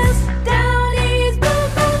freshness, Downy's boom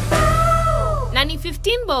boom pow. Nani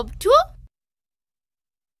 15 bob too?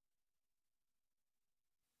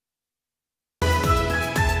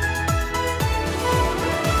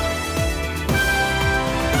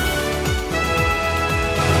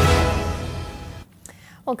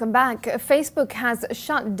 Welcome back. Facebook has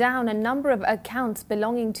shut down a number of accounts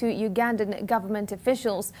belonging to Ugandan government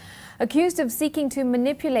officials, accused of seeking to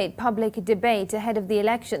manipulate public debate ahead of the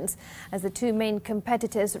elections, as the two main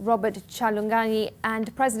competitors, Robert Kyagulanyi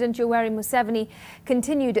and President Yoweri Museveni,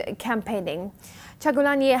 continued campaigning.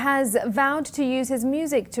 Kyagulanyi has vowed to use his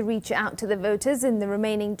music to reach out to the voters in the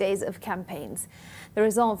remaining days of campaigns. The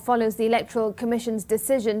result follows the Electoral Commission's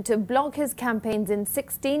decision to block his campaigns in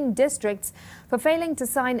 16 districts for failing to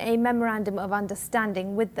sign a memorandum of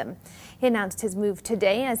understanding with them. He announced his move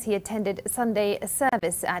today as he attended Sunday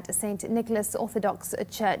service at St. Nicholas Orthodox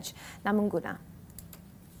Church, Namunguna.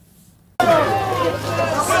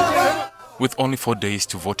 With only 4 days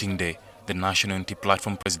to voting day, the National Unity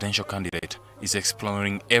Platform presidential candidate is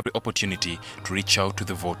exploring every opportunity to reach out to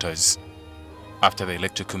the voters. After the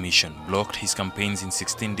Electoral Commission blocked his campaigns in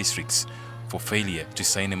 16 districts for failure to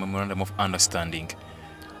sign a memorandum of understanding,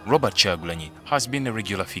 Robert Kyagulanyi has been a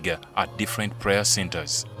regular figure at different prayer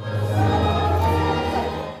centers.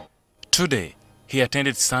 Today, he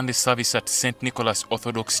attended Sunday service at St. Nicholas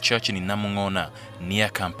Orthodox Church in Namungona, near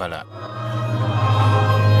Kampala.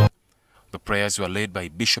 The prayers were led by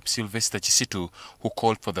Bishop Sylvester Chisitu, who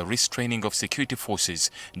called for the restraining of security forces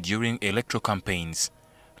during electoral campaigns.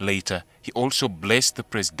 Later, he also blessed the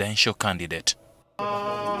presidential candidate.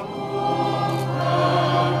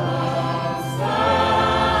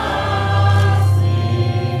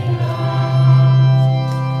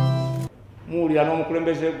 Muwulira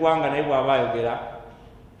n'omukulembeze w'eggwanga naye bw'aba ayogera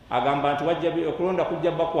agamba nti wajja okulonda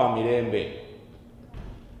kujja bba kwa mirembe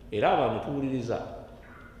era abantu tuwuliriza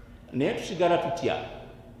naye tusigala tutya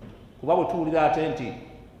kuba bwe tuwulira ate nti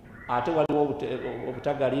ate waliwo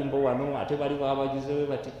obutagalimbo wano ate baliwo abagize we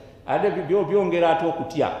bati ate byongera ate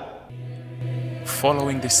okutya.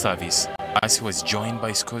 Following the service, as he was joined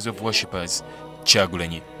by scores of worshippers,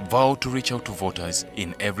 Kyagulanyi vowed to reach out to voters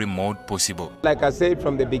in every mode possible. Like I said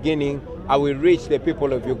from the beginning, I will reach the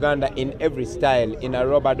people of Uganda in every style, in a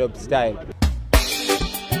Robert style.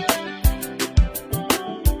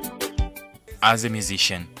 As a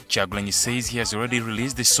musician, Kyagulanyi says he has already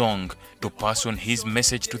released the song to pass on his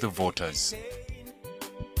message to the voters.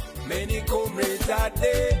 Many comrades are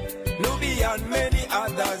dead, Nubi and many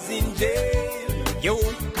others in jail. Yo,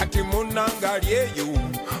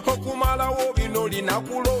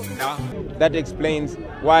 that explains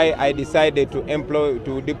why I decided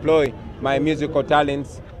to deploy my musical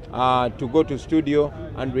talents to go to studio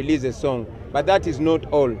and release a song. But that is not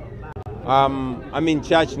all. I'm in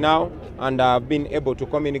church now, and I've been able to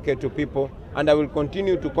communicate to people, and I will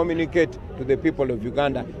continue to communicate to the people of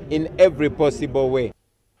Uganda in every possible way.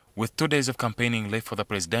 With 2 days of campaigning left for the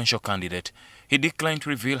presidential candidate, he declined to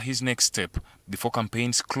reveal his next step before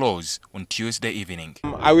campaigns close on Tuesday evening.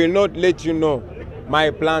 I will not let you know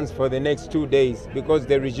my plans for the next 2 days because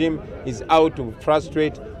the regime is out to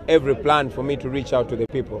frustrate every plan for me to reach out to the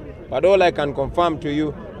people. But all I can confirm to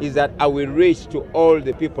you is that I will reach to all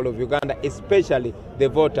the people of Uganda, especially the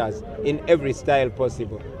voters, in every style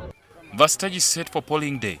possible. The stage is set for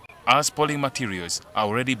polling day, as polling materials are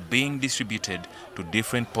already being distributed to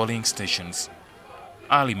different polling stations.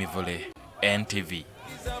 Ali Mivole, NTV.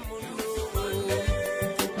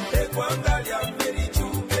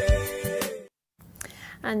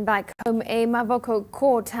 And back home, a Mavoko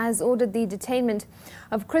court has ordered the detainment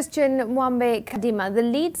of Christian Mwambe Kadima, the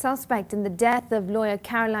lead suspect in the death of lawyer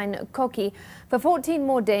Caroline Koki, for 14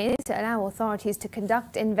 more days to allow authorities to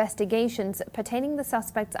conduct investigations pertaining the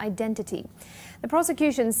suspect's identity. The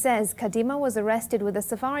prosecution says Kadima was arrested with a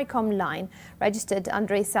Safaricom line registered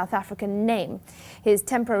under a South African name. His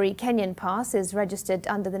temporary Kenyan pass is registered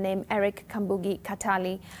under the name Eric Kambugi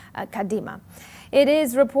Katali Kadima. It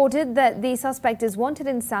is reported that the suspect is wanted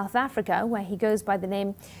in South Africa, where he goes by the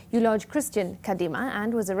name Uloj Christian Kadima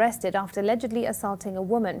and was arrested after allegedly assaulting a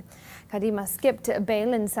woman. Kadima skipped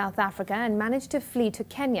bail in South Africa and managed to flee to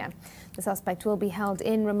Kenya. The suspect will be held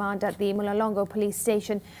in remand at the Mulolongo police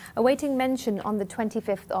station, awaiting mention on the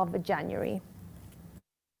 25th of January.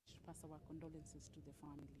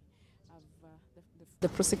 The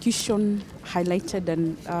prosecution highlighted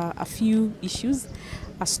a few issues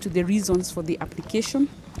as to the reasons for the application.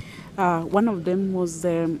 One of them was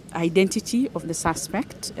the identity of the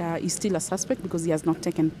suspect. He's still a suspect because he has not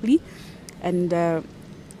taken plea. And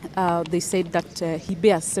they said that he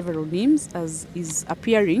bears several names as is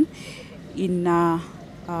appearing in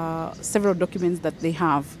several documents that they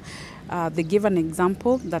have. They gave an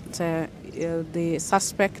example that the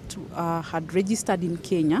suspect had registered in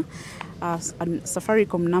Kenya as a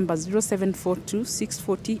Safaricom number 0742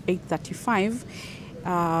 640 835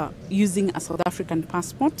 using a South African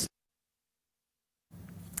passport.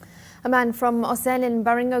 A man from Osel in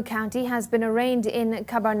Baringo County has been arraigned in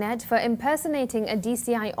Cabernet for impersonating a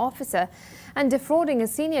DCI officer and defrauding a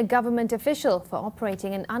senior government official for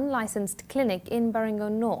operating an unlicensed clinic in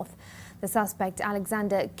Baringo North. The suspect,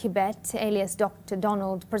 Alexander Kibet, alias Dr.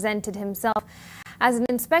 Donald, presented himself as an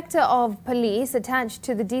inspector of police attached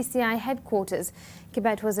to the DCI headquarters.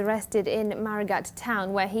 Kibet was arrested in Marigat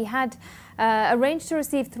town, where he had arranged to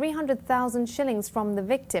receive 300,000 shillings from the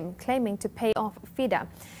victim, claiming to pay off FIDA.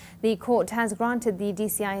 The court has granted the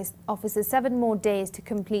DCI officer 7 more days to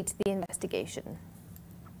complete the investigation.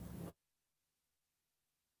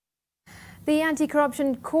 The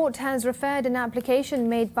Anti-Corruption Court has referred an application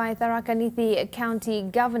made by Tharaka Nithi County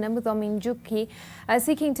Governor Muthomi Njuki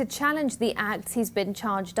seeking to challenge the acts he's been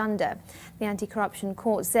charged under. The Anti-Corruption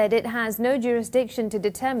Court said it has no jurisdiction to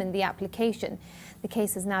determine the application. The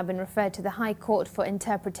case has now been referred to the High Court for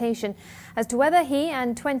interpretation as to whether he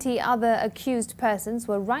and 20 other accused persons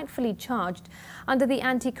were rightfully charged under the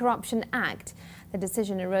Anti-Corruption Act. The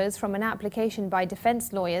decision arose from an application by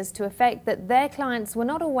defence lawyers to effect that their clients were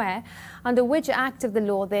not aware under which act of the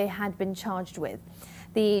law they had been charged with.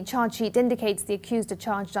 The charge sheet indicates the accused are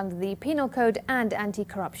charged under the Penal Code and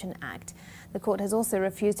Anti-Corruption Act. The court has also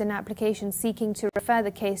refused an application seeking to refer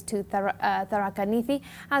the case to Tharaka Nithi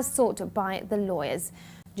as sought by the lawyers.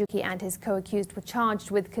 Njuki and his co-accused were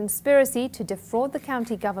charged with conspiracy to defraud the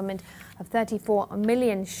county government of 34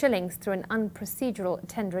 million shillings through an unprocedural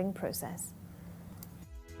tendering process.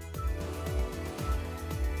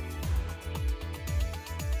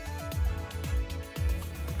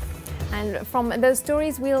 And from those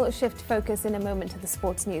stories, we'll shift focus in a moment to the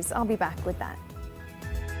sports news. I'll be back with that.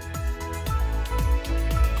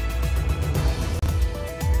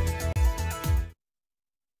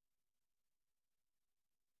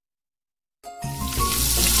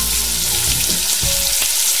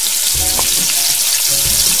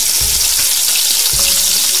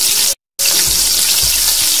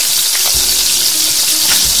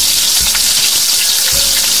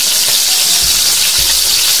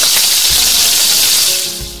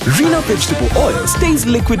 Rena vegetable oil stays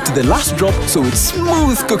liquid to the last drop, so it's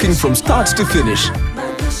smooth cooking from start to finish.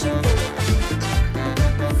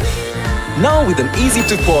 Now with an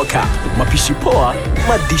easy-to-pour cap, Mapishi Poa,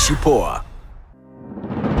 Madishi Poa.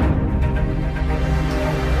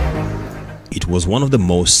 It was one of the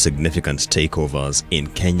most significant takeovers in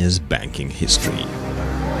Kenya's banking history.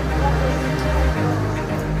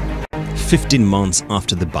 15 months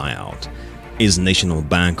after the buyout, is National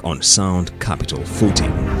Bank on sound capital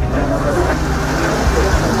footing?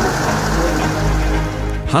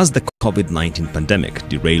 Has the COVID-19 pandemic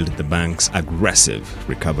derailed the bank's aggressive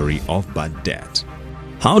recovery of bad debt?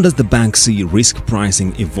 How does the bank see risk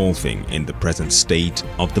pricing evolving in the present state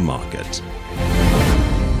of the market?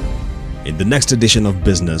 In the next edition of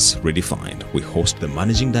Business Redefined, we host the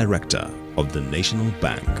Managing Director of the National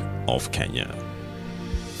Bank of Kenya.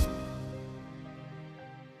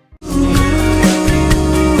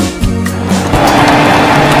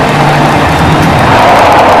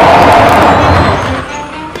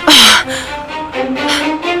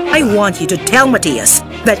 I want you to tell Matthias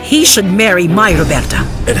that he should marry my Roberta.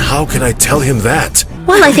 And how can I tell him that?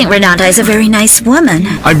 Well, I think Renata is a very nice woman.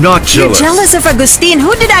 I'm not jealous. You're jealous of Agustin.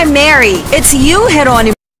 Who did I marry? It's you,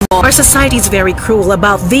 Geronimo. Our society's very cruel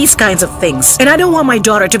about these kinds of things. And I don't want my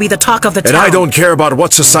daughter to be the talk of the town. And I don't care about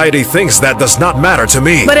what society thinks. That does not matter to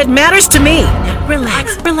me. But it matters to me.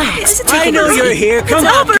 Relax, relax. I know you're here. Come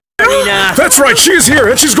on, Karina. That's right. She's here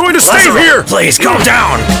and she's going to stay here. Please, calm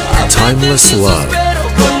down. Timeless love.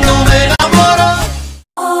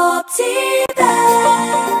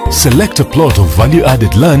 Select a plot of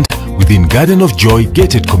value-added land within Garden of Joy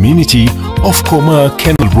gated community off Koma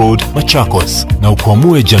Kennel Road, Machakos. Na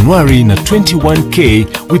ukwamue Januari na 21K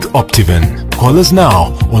with Optiven. Call us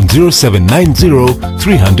now on 0790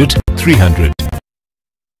 300 300.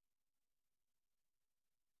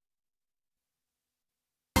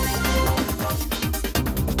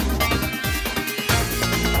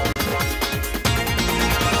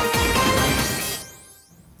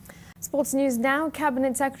 Sports news now.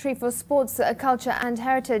 Cabinet Secretary for Sports, Culture and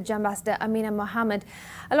Heritage, Ambassador Amina Mohammed,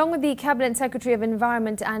 along with the Cabinet Secretary of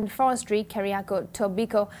Environment and Forestry, Keriako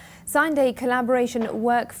Tobiko, signed a collaboration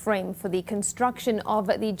work frame for the construction of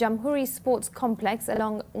the Jamhuri Sports Complex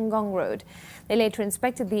along Ngong Road. They later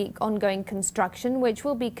inspected the ongoing construction, which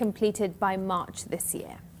will be completed by March this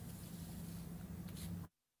year.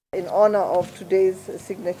 In honor of today's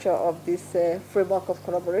signature of this framework of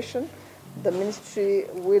collaboration, the ministry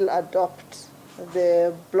will adopt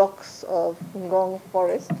the blocks of Ngong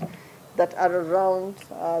Forest that are around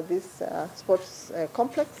this sports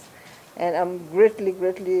complex. And I'm greatly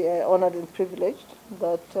honored and privileged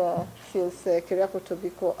that Keriako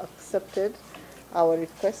Tobiko accepted our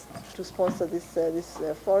request to sponsor this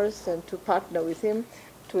forest and to partner with him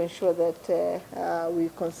to ensure that we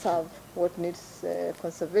conserve what needs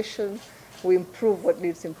conservation, we improve what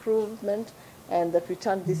needs improvement, and that we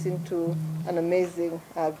turn this into an amazing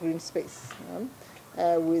green space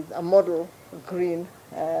with a model green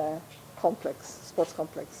complex, sports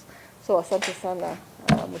complex. So asante sana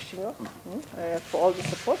Mheshimiwa for all the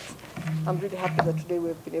support. I'm really happy that today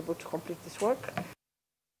we've been able to complete this work.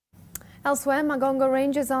 Elsewhere, Magongo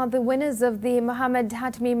Rangers are the winners of the Mohammed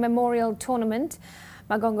Hatmi Memorial Tournament.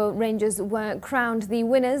 Magongo Rangers were crowned the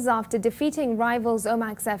winners after defeating rivals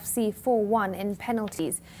Omax FC 4-1 in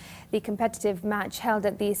penalties. The competitive match held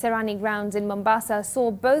at the Serani grounds in Mombasa saw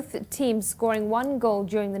both teams scoring one goal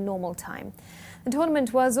during the normal time. The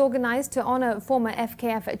tournament was organised to honour former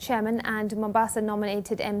FKF chairman and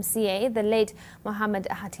Mombasa-nominated MCA, the late Mohammed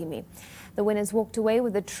Hatimi. The winners walked away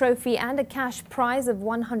with a trophy and a cash prize of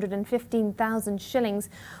 115,000 shillings,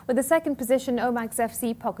 with the second position Omax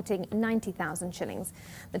FC pocketing 90,000 shillings.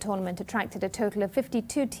 The tournament attracted a total of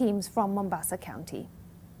 52 teams from Mombasa County.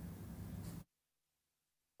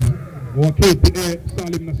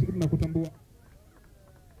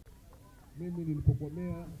 Mimi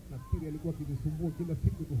nilipokomea nafikiri alikuwa kinisumbua kila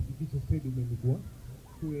siku kuhakikisha stadium imekuwa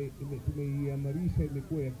tumeiamarisha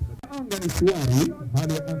imekuwa ya anga ni shwari,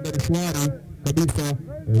 hali ya anga ni shwari kabisa.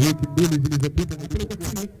 Wiki mbili zilizopita nilipeleka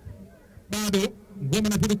chini, bado ngoma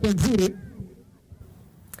inazidi kuwa nzuri.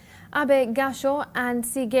 Abe Gasho and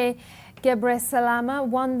Sige Gebresalama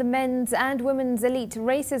won the men's and women's elite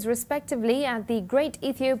races respectively at the Great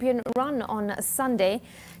Ethiopian Run on Sunday.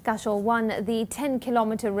 Gasho won the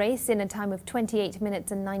 10-kilometer race in a time of 28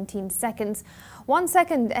 minutes and 19 seconds, 1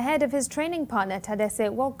 second ahead of his training partner Tadesse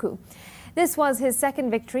Woku. This was his second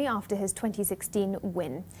victory after his 2016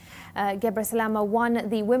 win. Gebresalama won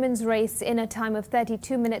the women's race in a time of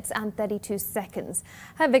 32 minutes and 32 seconds.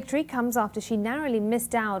 Her victory comes after she narrowly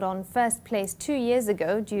missed out on first place 2 years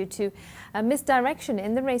ago due to a misdirection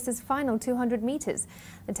in the race's final 200 meters.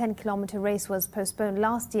 The 10-kilometer race was postponed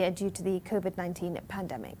last year due to the COVID-19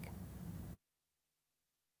 pandemic.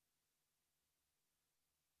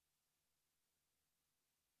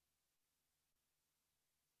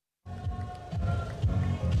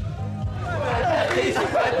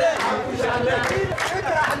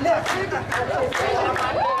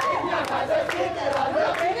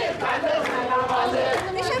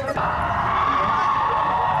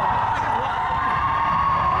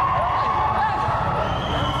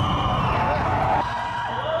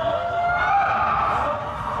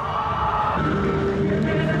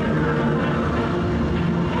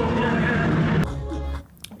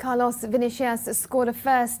 Carlos Vinicius scored a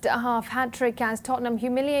first-half hat-trick as Tottenham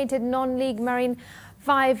humiliated non-league Marine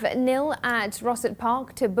 5-0 at Rossett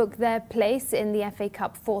Park to book their place in the FA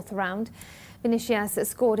Cup fourth round. Vinicius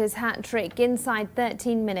scored his hat-trick inside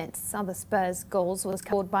 13 minutes. Other Spurs goals was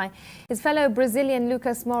scored by his fellow Brazilian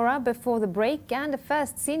Lucas Moura before the break, and a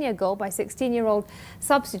first senior goal by 16-year-old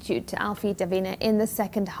substitute Alfie Davina in the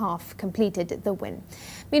second half completed the win.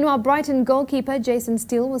 Meanwhile, Brighton goalkeeper Jason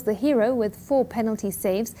Steele was the hero with 4 penalty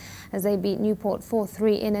saves as they beat Newport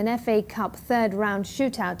 4-3 in an FA Cup third-round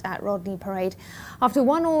shootout at Rodney Parade after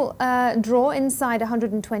 1-1 draw inside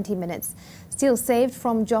 120 minutes. Steele saved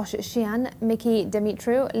from Josh Sheehan, Mickey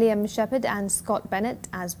Demetriou, Liam Shepherd and Scott Bennett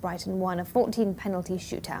as Brighton won a 14-penalty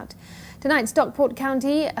shootout. Tonight, Stockport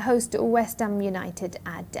County host West Ham United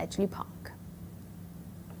at Edgeley Park.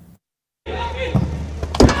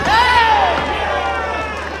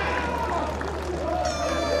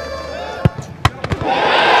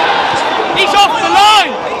 He's off the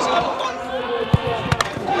line!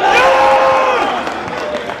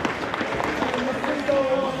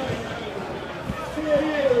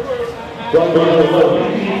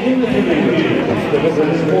 in the community, because there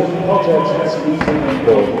is more projects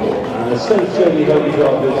and the state certainly hope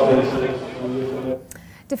this.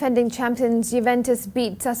 Defending champions Juventus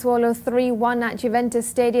beat Sassuolo 3-1 at Juventus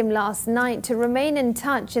Stadium last night to remain in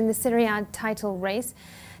touch in the Serie A title race.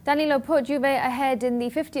 Danilo put Juve ahead in the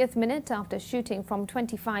 50th minute after shooting from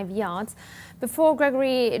 25 yards before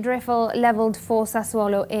Gregory Dreffel levelled for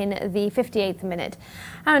Sassuolo in the 58th minute.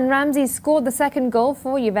 Aaron Ramsey scored the second goal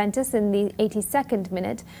for Juventus in the 82nd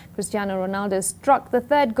minute. Cristiano Ronaldo struck the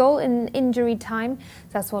third goal in injury time.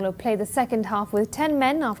 Sassuolo played the second half with 10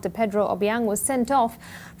 men after Pedro Obiang was sent off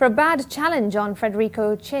for a bad challenge on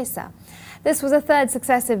Federico Chiesa. This was a third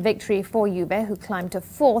successive victory for Juve, who climbed to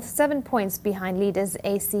fourth, 7 points behind leaders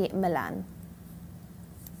AC Milan.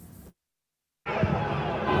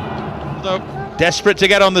 Desperate to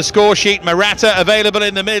get on the score sheet, Morata available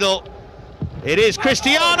in the middle. It is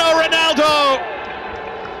Cristiano Ronaldo,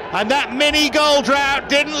 and that mini goal drought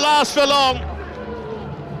didn't last for long.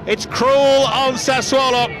 It's cruel on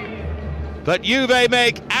Sassuolo, but Juve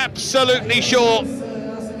make absolutely sure.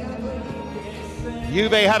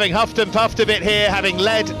 Juve having huffed and puffed a bit here, having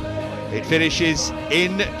led. It finishes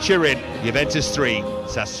in Turin. Juventus 3,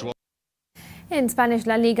 Sassuolo. In Spanish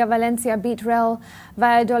La Liga, Valencia beat Real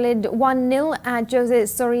Valladolid 1-0 at Jose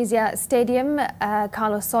Zorrilla Stadium.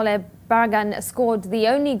 Carlos Soler Barragan scored the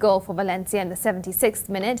only goal for Valencia in the 76th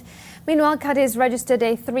minute. Meanwhile, Cadiz registered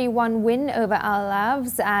a 3-1 win over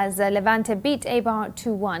Alaves as Levante beat Eibar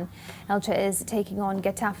 2-1. Elche is taking on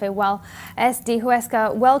Getafe, while SD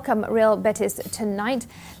Huesca welcome Real Betis tonight.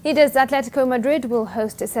 Leaders Atletico Madrid will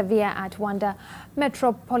host Sevilla at Wanda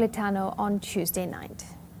Metropolitano on Tuesday night.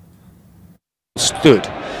 Stood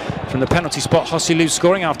from the penalty spot, Joselu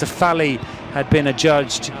scoring after Fali had been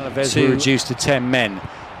adjudged to reduced to 10 men,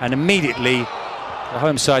 and immediately the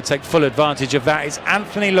home side take full advantage of that. It's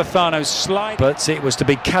Anthony Lozano's slide, but it was to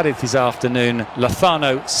be Cadiz this afternoon.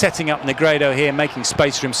 Lozano setting up Negredo here, making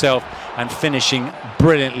space for himself and finishing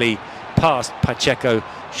brilliantly past Pacheco,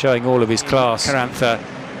 showing all of his class. Carranza,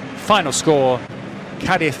 final score,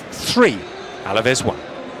 Cadiz 3, Alaves 1.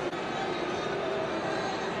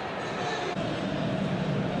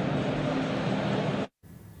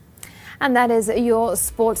 And that is your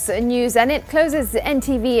sports news, and it closes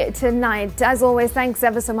NTV tonight. As always, thanks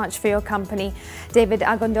ever so much for your company. David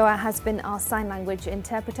Agondoa has been our sign language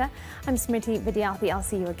interpreter. I'm Smriti Vidyarthi. I'll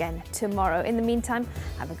see you again tomorrow. In the meantime,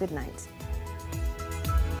 have a good night.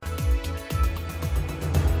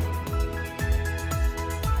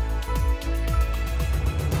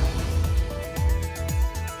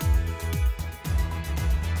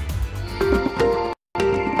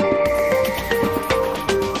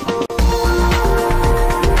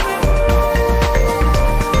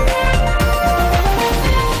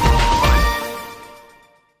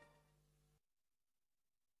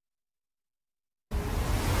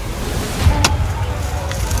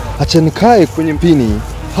 Acha nikae kwenye mpini,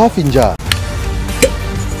 hafi njaa.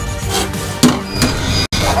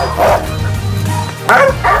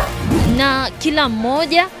 Na kila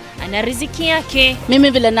mmoja ana riziki yake. Mimi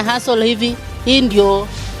vile na hustle hivi, hii ndio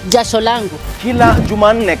jasho langu. Kila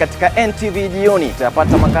Jumanne katika NTV jioni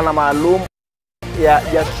tutapata makala maalum ya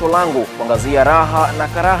jasho langu, kuangazia raha na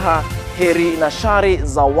karaha, heri na shari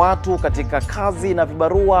za watu katika kazi na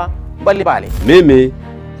vibarua mbalimbali. Mimi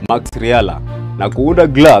Max Riala, na kuunda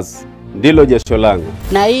glass ndilo jasho langu.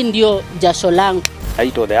 Na hii ndio jasho langu.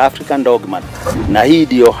 Naitwa The African Dogman, na hii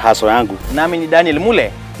ndio haso yangu. Nami ni Daniel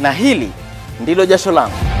Mule, na hili ndilo jasho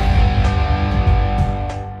langu.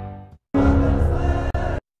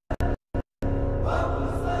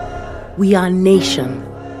 We are Nation,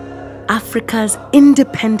 Africa's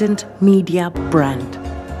independent media brand.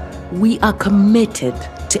 We are committed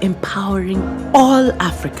to empowering all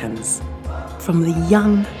Africans, from the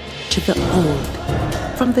young to the old,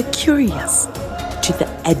 from the curious to the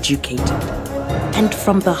educated, and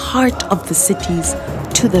from the heart of the cities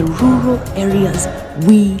to the rural areas.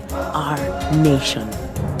 We are Nation.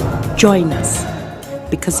 Join us,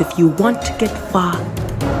 because if you want to get far,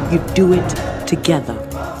 you do it together.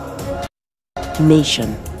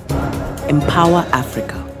 Nation. Empower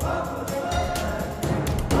Africa.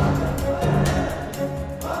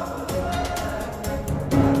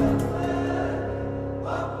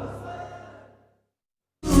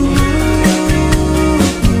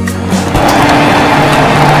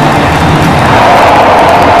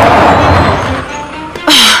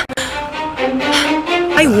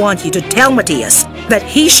 I want you to tell Matthias that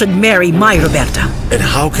he should marry my Roberta. And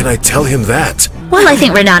how can I tell him that? Well, I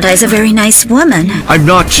think Renata is a very nice woman. I'm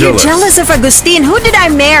not jealous. You're jealous of Agustin. Who did I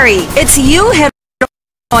marry? It's you,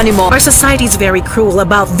 anymore. Our society's very cruel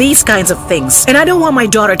about these kinds of things. And I don't want my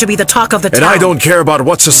daughter to be the talk of the town. And I don't care about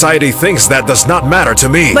what society thinks. That does not matter to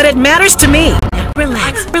me. But it matters to me.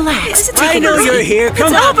 Relax, relax. I know you're here.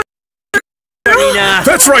 Come on.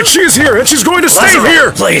 That's right, she's here, and she's going to stay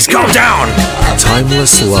here! Please, calm down.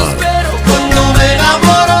 Timeless love.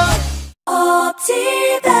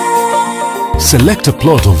 Select a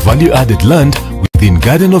plot of value-added land within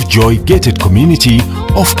Garden of Joy gated community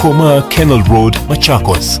off Koma Kennel Road,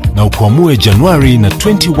 Machakos. Na ukwamue January na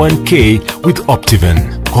 21K with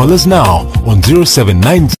Optiven. Call us now on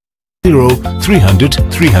 0790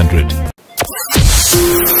 300 300.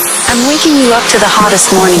 I'm waking you up to the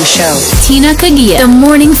hottest morning show. Tina Kagia, The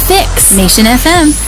Morning Fix, Nation FM.